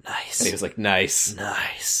back." Nice. And he was like, nice.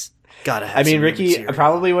 Nice. Gotta have I mean, some Ricky, material.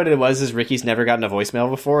 probably what it was is Ricky's never gotten a voicemail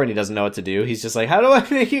before and he doesn't know what to do. He's just like, how do I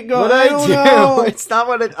make it go? What I I don't do? know. It's not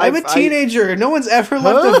what it. I'm a teenager. No one's ever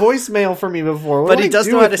left a voicemail for me before. What But do he I does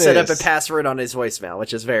do know how to with set up a this? password on his voicemail,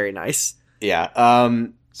 which is very nice. Yeah.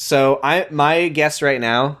 So my guess right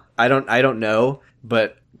now, I don't know,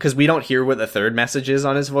 but because we don't hear what the third message is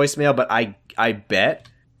on his voicemail, but I bet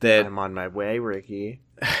that. I'm on my way, Ricky.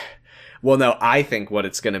 Well, no, I think what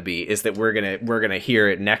it's gonna be is that we're gonna hear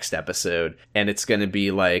it next episode, and it's gonna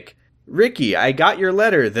be like, Ricky, I got your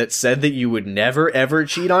letter that said that you would never ever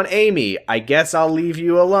cheat on Amy. I guess I'll leave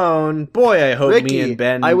you alone. Boy, I hope Ricky, me and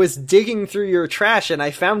Ben. I was digging through your trash and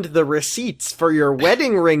I found the receipts for your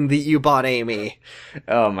wedding ring that you bought Amy.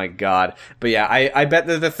 Oh my god! But yeah, I bet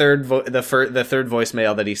that the third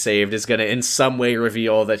voicemail that he saved is gonna in some way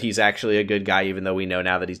reveal that he's actually a good guy, even though we know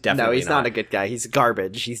now that he's definitely No, he's not a good guy. He's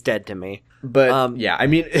garbage. He's dead to me. But yeah, I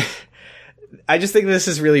mean, I just think this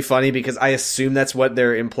is really funny because I assume that's what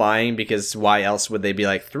they're implying. Because why else would they be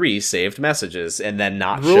like 3 saved messages and then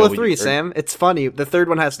not Rule show of you- 3, or- Sam. It's funny. The third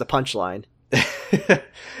one has the punchline.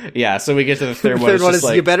 Yeah, so we get to the The third one. third It's one just is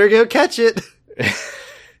like, you better go catch it.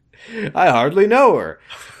 I hardly know her.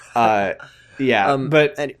 Yeah,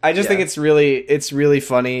 but and- I just think yeah. it's really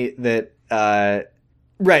funny that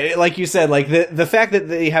right, like you said, like the fact that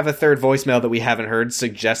they have a third voicemail that we haven't heard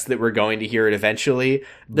suggests that we're going to hear it eventually.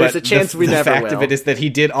 There's but a chance we the never fact of will. it is that he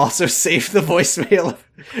did also save the voicemail,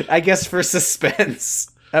 I guess, for suspense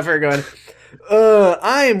of her going,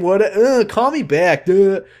 I'm what, call me back,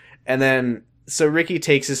 duh. And then, so Ricky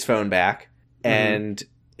takes his phone back and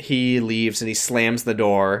he leaves and he slams the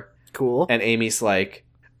door. Cool. And Amy's like,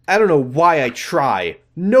 I don't know why I try.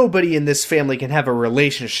 Nobody in this family can have a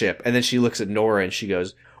relationship. And then she looks at Nora and she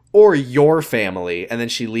goes, or your family. And then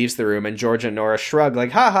she leaves the room and Georgia and Nora shrug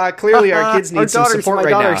like, haha, clearly our kids Our need some daughter's- support my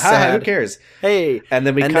right now. daughter's Haha, who sad. cares? Hey. And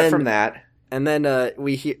then we And cut then- from that And then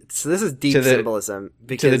we hear. So this is deep To the- symbolism to the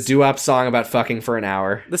because doo-wop song about fucking for an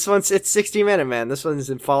hour. it's 60 Minute Man. This one's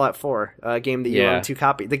in Fallout 4, a game that you Yeah. own 2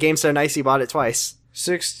 copies. The game's so nice you bought it twice.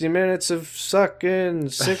 60 minutes of sucking,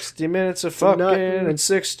 60 minutes of Nuttin'. fucking, and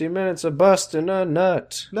 60 minutes of busting a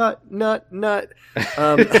nut. Nut.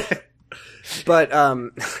 But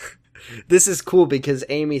this is cool because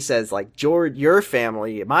Amy says like, George, your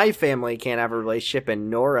family, my family can't have a relationship, and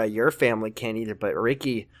Nora, your family can't either. But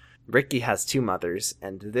Ricky has 2 mothers,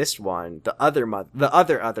 and this one, the other mother,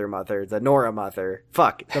 the Nora mother,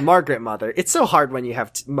 the Margaret mother. It's so hard when you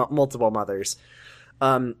have multiple mothers.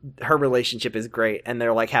 Her relationship is great, and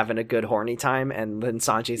they're like having a good horny time. And then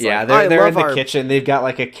Sanji's Yeah, like, they're I in love the our kitchen. They've got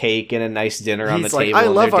like a cake and a nice dinner on the He's like, table. I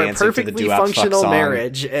and love they're our dancing to the perfectly doo-wop fuck functional song.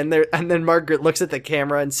 marriage. And then Margaret looks at the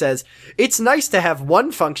camera and says, it's nice to have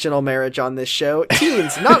one functional marriage on this show.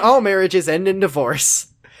 Teens, not all marriages end in divorce.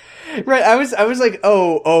 Right, I was like,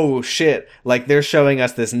 oh shit. Like, they're showing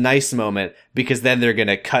us this nice moment because then they're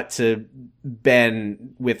gonna cut to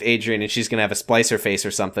Ben with Adrian and she's gonna have a splicer face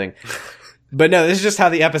or something. But no, this is just how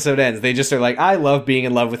the episode ends. They just are like, I love being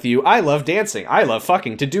in love with you. I love dancing. I love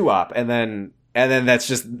fucking to doo-wop. And then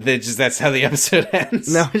that's how the episode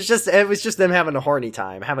ends. No, it was just them having a horny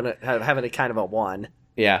time, having a kind of a one.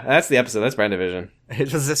 Yeah, that's the episode. That's Brandavision.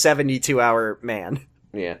 It was a 72-hour man.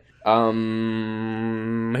 Yeah.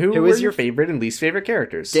 Who was your favorite and least favorite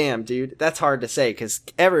characters? Damn, dude, that's hard to say because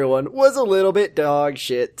everyone was a little bit dog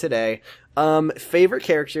shit today. Favorite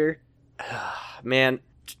character, man,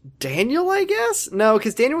 Daniel, I guess. No,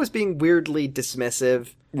 because Daniel was being weirdly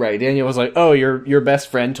dismissive. Right, Daniel was like, "Oh, your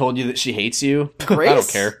best friend told you that she hates you." Grace? I don't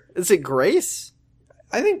care. Is it Grace?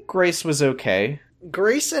 I think Grace was okay.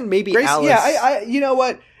 Grace and maybe Grace, Alice. yeah, I you know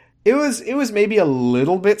what? It was maybe a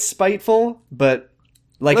little bit spiteful, but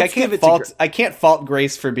like Let's give I can't fault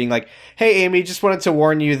Grace for being like, "Hey Amy, just wanted to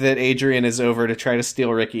warn you that Adrian is over to try to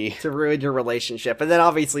steal Ricky." To ruin your relationship. And then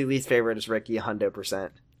obviously least favorite is Ricky,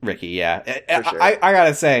 100%. Ricky, yeah. For sure. I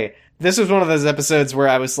gotta say, this was one of those episodes where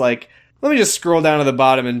I was like, let me just scroll down to the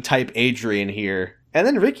bottom and type Adrian here. And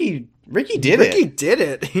then Ricky did Ricky it. did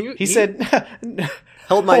it. He said,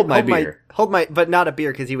 hold my beer. But not a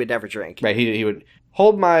beer because he would never drink. Right, he would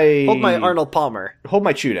hold my Arnold Palmer. Hold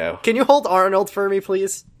my Chudo. Can you hold Arnold for me,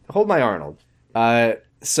 please? Hold my Arnold.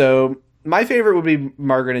 So my favorite would be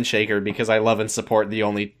Margaret and Shaker because I love and support the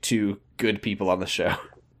only two good people on the show.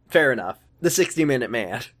 Fair enough. The 60-minute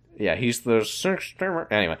man. Yeah, he's the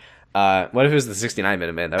anyway. What if it was the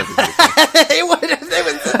 69-minute man? That would be pretty funny. What if they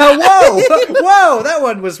was... Whoa, that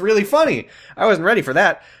one was really funny. I wasn't ready for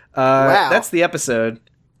that. Wow. That's the episode.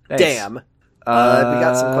 Thanks. Damn. We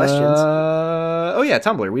got some questions. Oh yeah,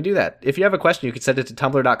 Tumblr. We do that. If you have a question, you can send it to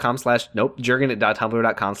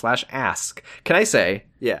jurgenit.tumblr.com/ask. Can I say?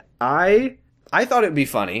 Yeah. I thought it'd be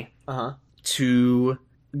funny to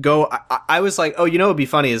go. I was like, oh, you know, it'd be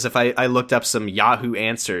funny is if I looked up some Yahoo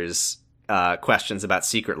Answers questions about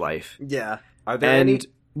Secret Life. Yeah. Are there any?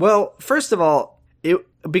 Well, first of all,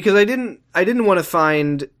 because I didn't want to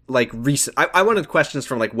find like recent. I wanted questions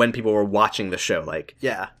from like when people were watching the show, like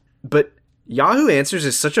Yeah. But Yahoo Answers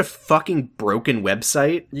is such a fucking broken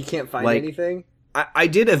website. You can't find Like, anything? I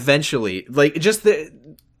did eventually, like, you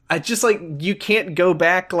can't go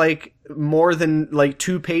back, like, more than, like,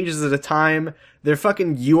 2 pages at a time. Their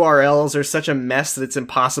fucking URLs are such a mess that it's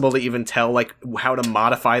impossible to even tell, like, how to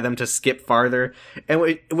modify them to skip farther.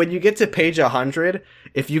 And when you get to page 100,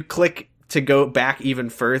 if you click to go back even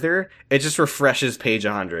further, it just refreshes page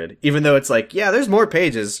 100. Even though it's like, yeah, there's more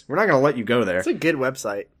pages. We're not gonna let you go there. It's a good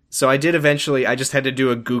website. So I did eventually, I just had to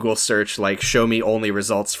do a Google search, like, show me only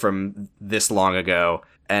results from this long ago.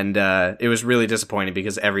 And it was really disappointing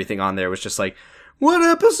because everything on there was just like, what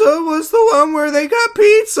episode was the one where they got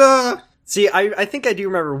pizza? See, I think I do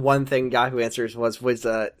remember one thing Yahoo Answers was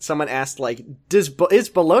someone asked, like, is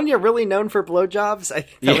Bologna really known for blowjobs? I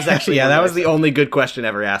think that was actually that was the only good question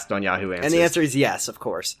ever asked on Yahoo Answers. And the answer is yes, of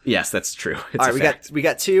course. Yes, that's true. It's All right, a fact. we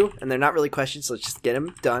got 2, and they're not really questions, so let's just get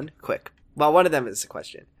them done quick. Well, one of them is a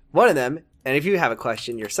question. One of them, and if you have a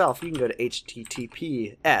question yourself, you can go to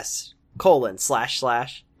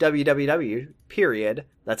https://www.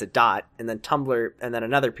 That's a dot, and then Tumblr, and then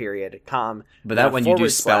another period, com. But that one you do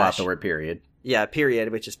spell out / the word period. Yeah,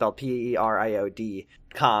 period, which is spelled PERIOD,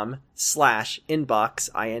 com/inbox,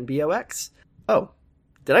 INBOX. Oh.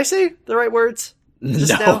 Did I say the right words?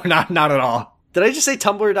 No, not at all. Did I just say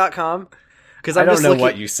tumblr.com? Because I don't know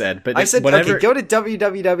what you said, but I said, whatever. okay, go to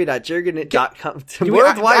www.jurgenit.com.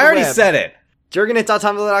 I already said it.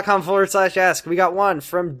 Jurgenit.tumblr.com/ask. We got one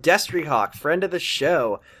from Destryhawk, friend of the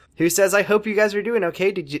show, who says, I hope you guys are doing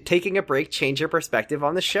okay. Did you taking a break change your perspective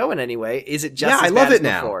on the show in any way? Is it just as I love bad it as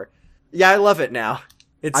now. before? Yeah, I love it now.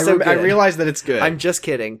 It's so good. I realize that it's good. I'm just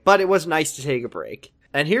kidding, but it was nice to take a break.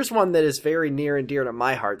 And here's one that is very near and dear to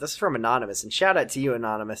my heart. This is from Anonymous, and shout out to you,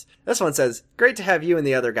 Anonymous. This one says, great to have you and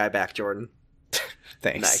the other guy back, Jordan.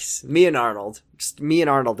 Thanks. Nice. Me and Arnold. Just me and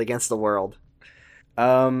Arnold against the world.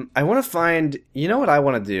 I want to find, you know what I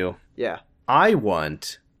want to do? Yeah. I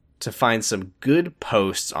want to find some good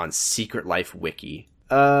posts on Secret Life Wiki.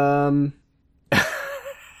 Hey.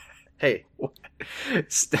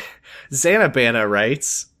 Xanabana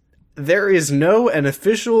writes, there is no an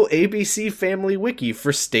official ABC Family Wiki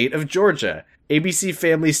for State of Georgia. ABC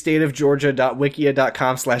Family State of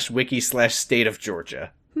Georgia.wikia.com/wiki/state of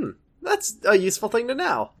Georgia. That's a useful thing to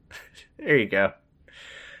know. There you go.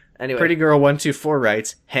 Anyway. Pretty Girl 124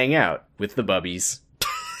 writes, hang out with the bubbies.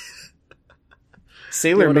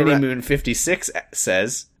 Sailor You wanna Mini Moon 56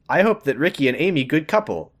 says, I hope that Ricky and Amy good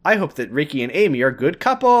couple. I hope that Ricky and Amy are good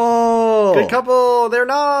couple. Good couple. They're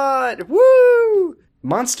not. Woo!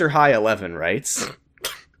 Monster High 11 writes,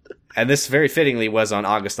 and this very fittingly was on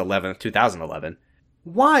August 11th, 2011.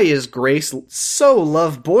 Why is Grace so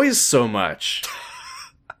love boys so much?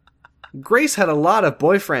 Grace had a lot of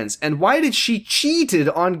boyfriends, and why did she cheated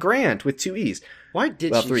on Grant with 2 E's? Why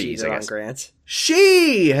did Well, she 3 cheat E's, I on guess. Grant?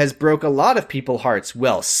 She has broke a lot of people's hearts.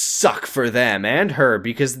 Well, suck for them and her,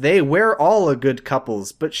 because they were all a good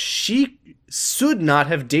couples, but she should not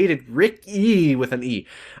have dated Rick E with an E.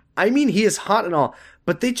 I mean, he is hot and all,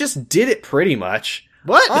 but they just did it pretty much.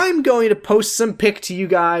 What? I'm going to post some pic to you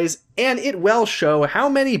guys, and it will show how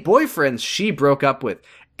many boyfriends she broke up with,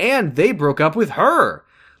 and they broke up with her.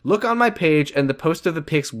 Look on my page, and the post of the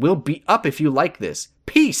pics will be up if you like this.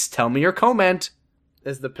 Peace. Tell me your comment.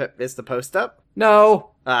 Is the post up? No.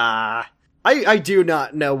 I do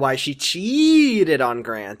not know why she cheated on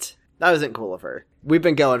Grant. That wasn't cool of her. We've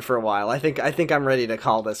been going for a while. I think I'm ready to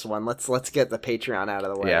call this one. Let's get the Patreon out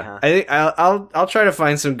of the way. Yeah, Huh? I think I'll try to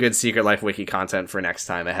find some good Secret Life wiki content for next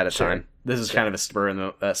time ahead of Sure. time. This is kind of a spur in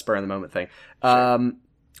the moment thing.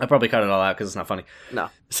 I'll probably cut it all out because it's not funny. No.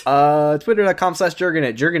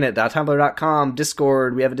 Twitter.com/Jurgenet, Jurgenet.tumblr.com,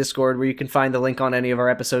 Discord. We have a Discord where you can find the link on any of our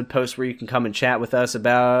episode posts where you can come and chat with us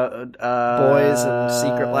about Boys and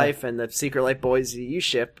Secret Life and the Secret Life boys you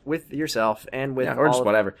ship with yourself and with or all just of-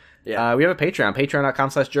 whatever. Yeah. We have a Patreon,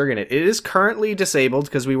 patreon.com/Jurgenet. It is currently disabled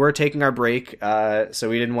because we were taking our break, so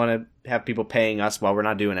we didn't want to have people paying us while we're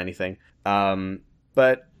not doing anything.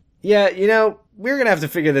 But yeah, we're gonna have to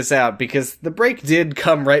figure this out because the break did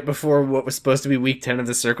come right before what was supposed to be week 10 of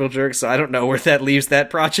the Circle Jerk, so I don't know where that leaves that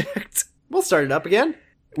project. We'll start it up again.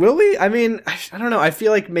 Will we? I mean, I don't know. I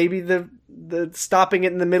feel like maybe the stopping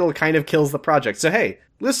it in the middle kind of kills the project. So hey,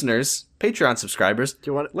 listeners, Patreon subscribers,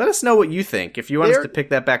 Do you want? let us know what you think if you want us They're- to pick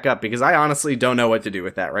that back up, because I honestly don't know what to do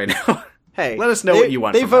with that right now. Hey, Let us know what you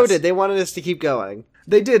want They from voted. us. They wanted us to keep going.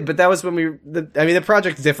 They did, but that was when the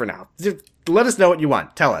project's different now. Let us know what you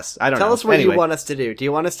want. Tell us. I don't know. Tell us what Anyway. you want us to do. Do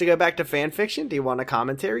you want us to go back to fan fiction? Do you want a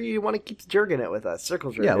commentary? Or do you want to keep jerking it with us?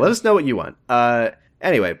 Circle jerking. Yeah, let us know what you want.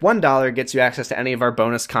 Anyway, $1 gets you access to any of our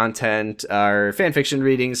bonus content, our fanfiction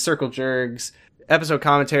readings, circle jerks, episode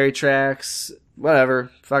commentary tracks, whatever.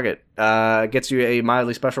 Fuck it. Gets you a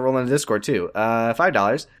mildly special role in the Discord, too.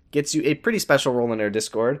 $5 gets you a pretty special role in our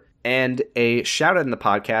Discord, and a shout out in the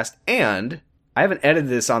podcast, and I haven't edited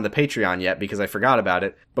this on the Patreon yet because I forgot about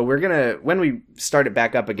it, but we're gonna, when we start it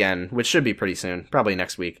back up again, which should be pretty soon, probably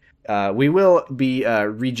next week, we will be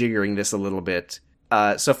rejiggering this a little bit.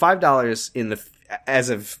 So $5 as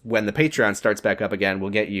of when the Patreon starts back up again will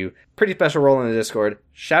get you pretty special role in the Discord,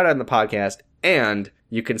 shout out in the podcast, and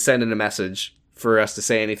you can send in a message for us to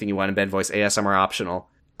say anything you want in bed voice, ASMR optional.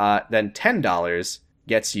 Then $10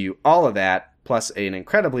 gets you all of that, plus an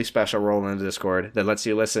incredibly special role in the Discord that lets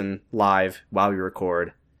you listen live while we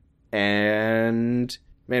record. And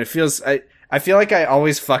man, it feels, I feel like I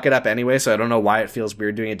always fuck it up anyway, so I don't know why it feels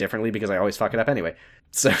weird doing it differently, because I always fuck it up anyway.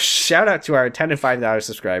 So shout out to our $10 and $5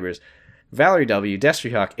 subscribers: Valerie W,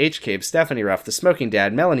 Destry Hawk, H Cabe, Stephanie Ruff, The Smoking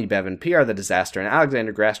Dad, Melanie Bevan, PR The Disaster, and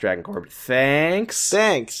Alexander Grass Dragon Corp. Thanks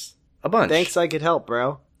a bunch. Thanks I could help,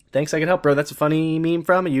 bro. Thanks I could help, bro. That's a funny meme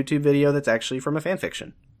from a YouTube video that's actually from a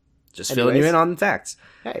fanfiction. Just filling you Anyways. in on the facts.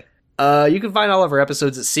 Hey. You can find all of our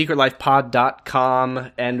episodes at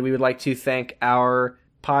secretlifepod.com, and we would like to thank our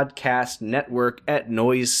podcast network at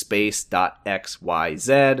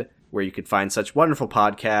noisespace.xyz, where you can find such wonderful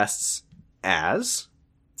podcasts as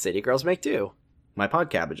City Girls Make Do. My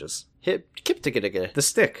Podcabbages, Hit kip ticka. The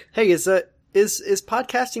Stick. Hey, is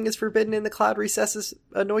podcasting is forbidden in the cloud recesses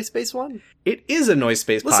a noise space one? It is a Noise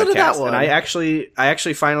Space Listen podcast, to that one. and I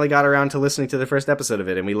actually finally got around to listening to the first episode of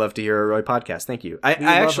it, and we love to hear a Roy podcast. Thank you.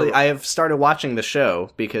 I have started watching the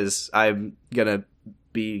show because I'm gonna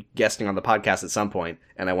be guesting on the podcast at some point,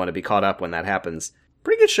 and I want to be caught up when that happens.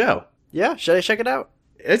 Pretty good show. Yeah, should I check it out?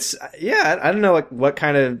 It's, yeah, I don't know what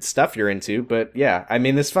kind of stuff you're into, but yeah, I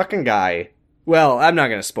mean, this fucking guy. Well, I'm not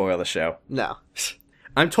gonna spoil the show. No.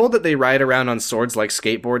 I'm told that they ride around on swords like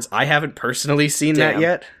skateboards. I haven't personally seen that Damn.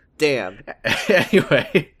 yet. Damn.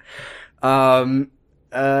 Anyway, oh,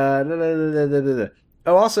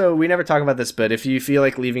 also, we never talk about this, but if you feel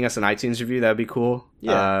like leaving us an iTunes review, that would be cool.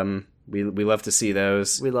 Yeah. We love to see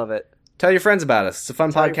those. We love it. Tell your friends about us. It's a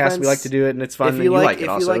fun Tell your podcast. friends. We like to do it, and it's fun. If And you like it. if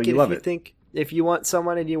Also, you like you it, love if you it. think if you want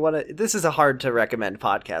someone and you want to, this is a hard to recommend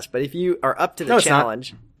podcast, but if you are up to the No, it's not.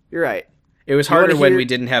 challenge, you're right. It was you wanna harder when hear- we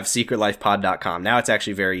didn't have secretlifepod.com. Now it's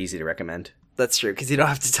actually very easy to recommend. That's true because you don't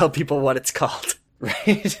have to tell people what it's called.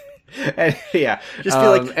 Right? And, yeah. Just be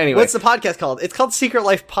like, anyway. what's the podcast called? It's called Secret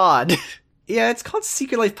Life Pod. Yeah, it's called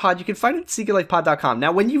Secret Life Pod. You can find it at secretlifepod.com.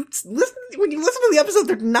 Now, when you listen to the episode,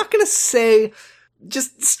 they're not going to say,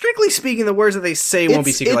 just strictly speaking, the words that they say won't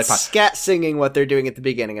be Secret Life Pod. It's scat singing what they're doing at the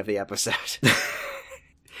beginning of the episode.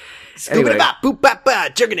 Anyway. Scoop-a-ba, boop-ba-ba,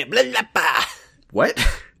 jerking it, blah-blah-ba. What?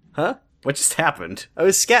 Huh? What just happened? I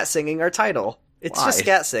was scat singing our title. It's Why? just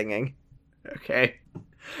scat singing. Okay.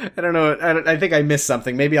 I don't know. I think I missed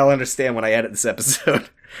something. Maybe I'll understand when I edit this episode.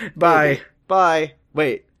 Bye. Maybe. Bye.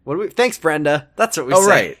 Wait, what do we... Thanks, Brenda. That's what we Oh, say.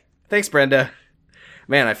 right. Thanks, Brenda.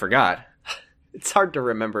 Man, I forgot. It's hard to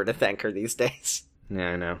remember to thank her these days.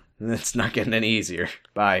 Yeah, I know. It's not getting any easier.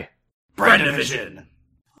 Bye. Brendavision.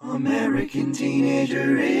 American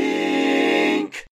Teenager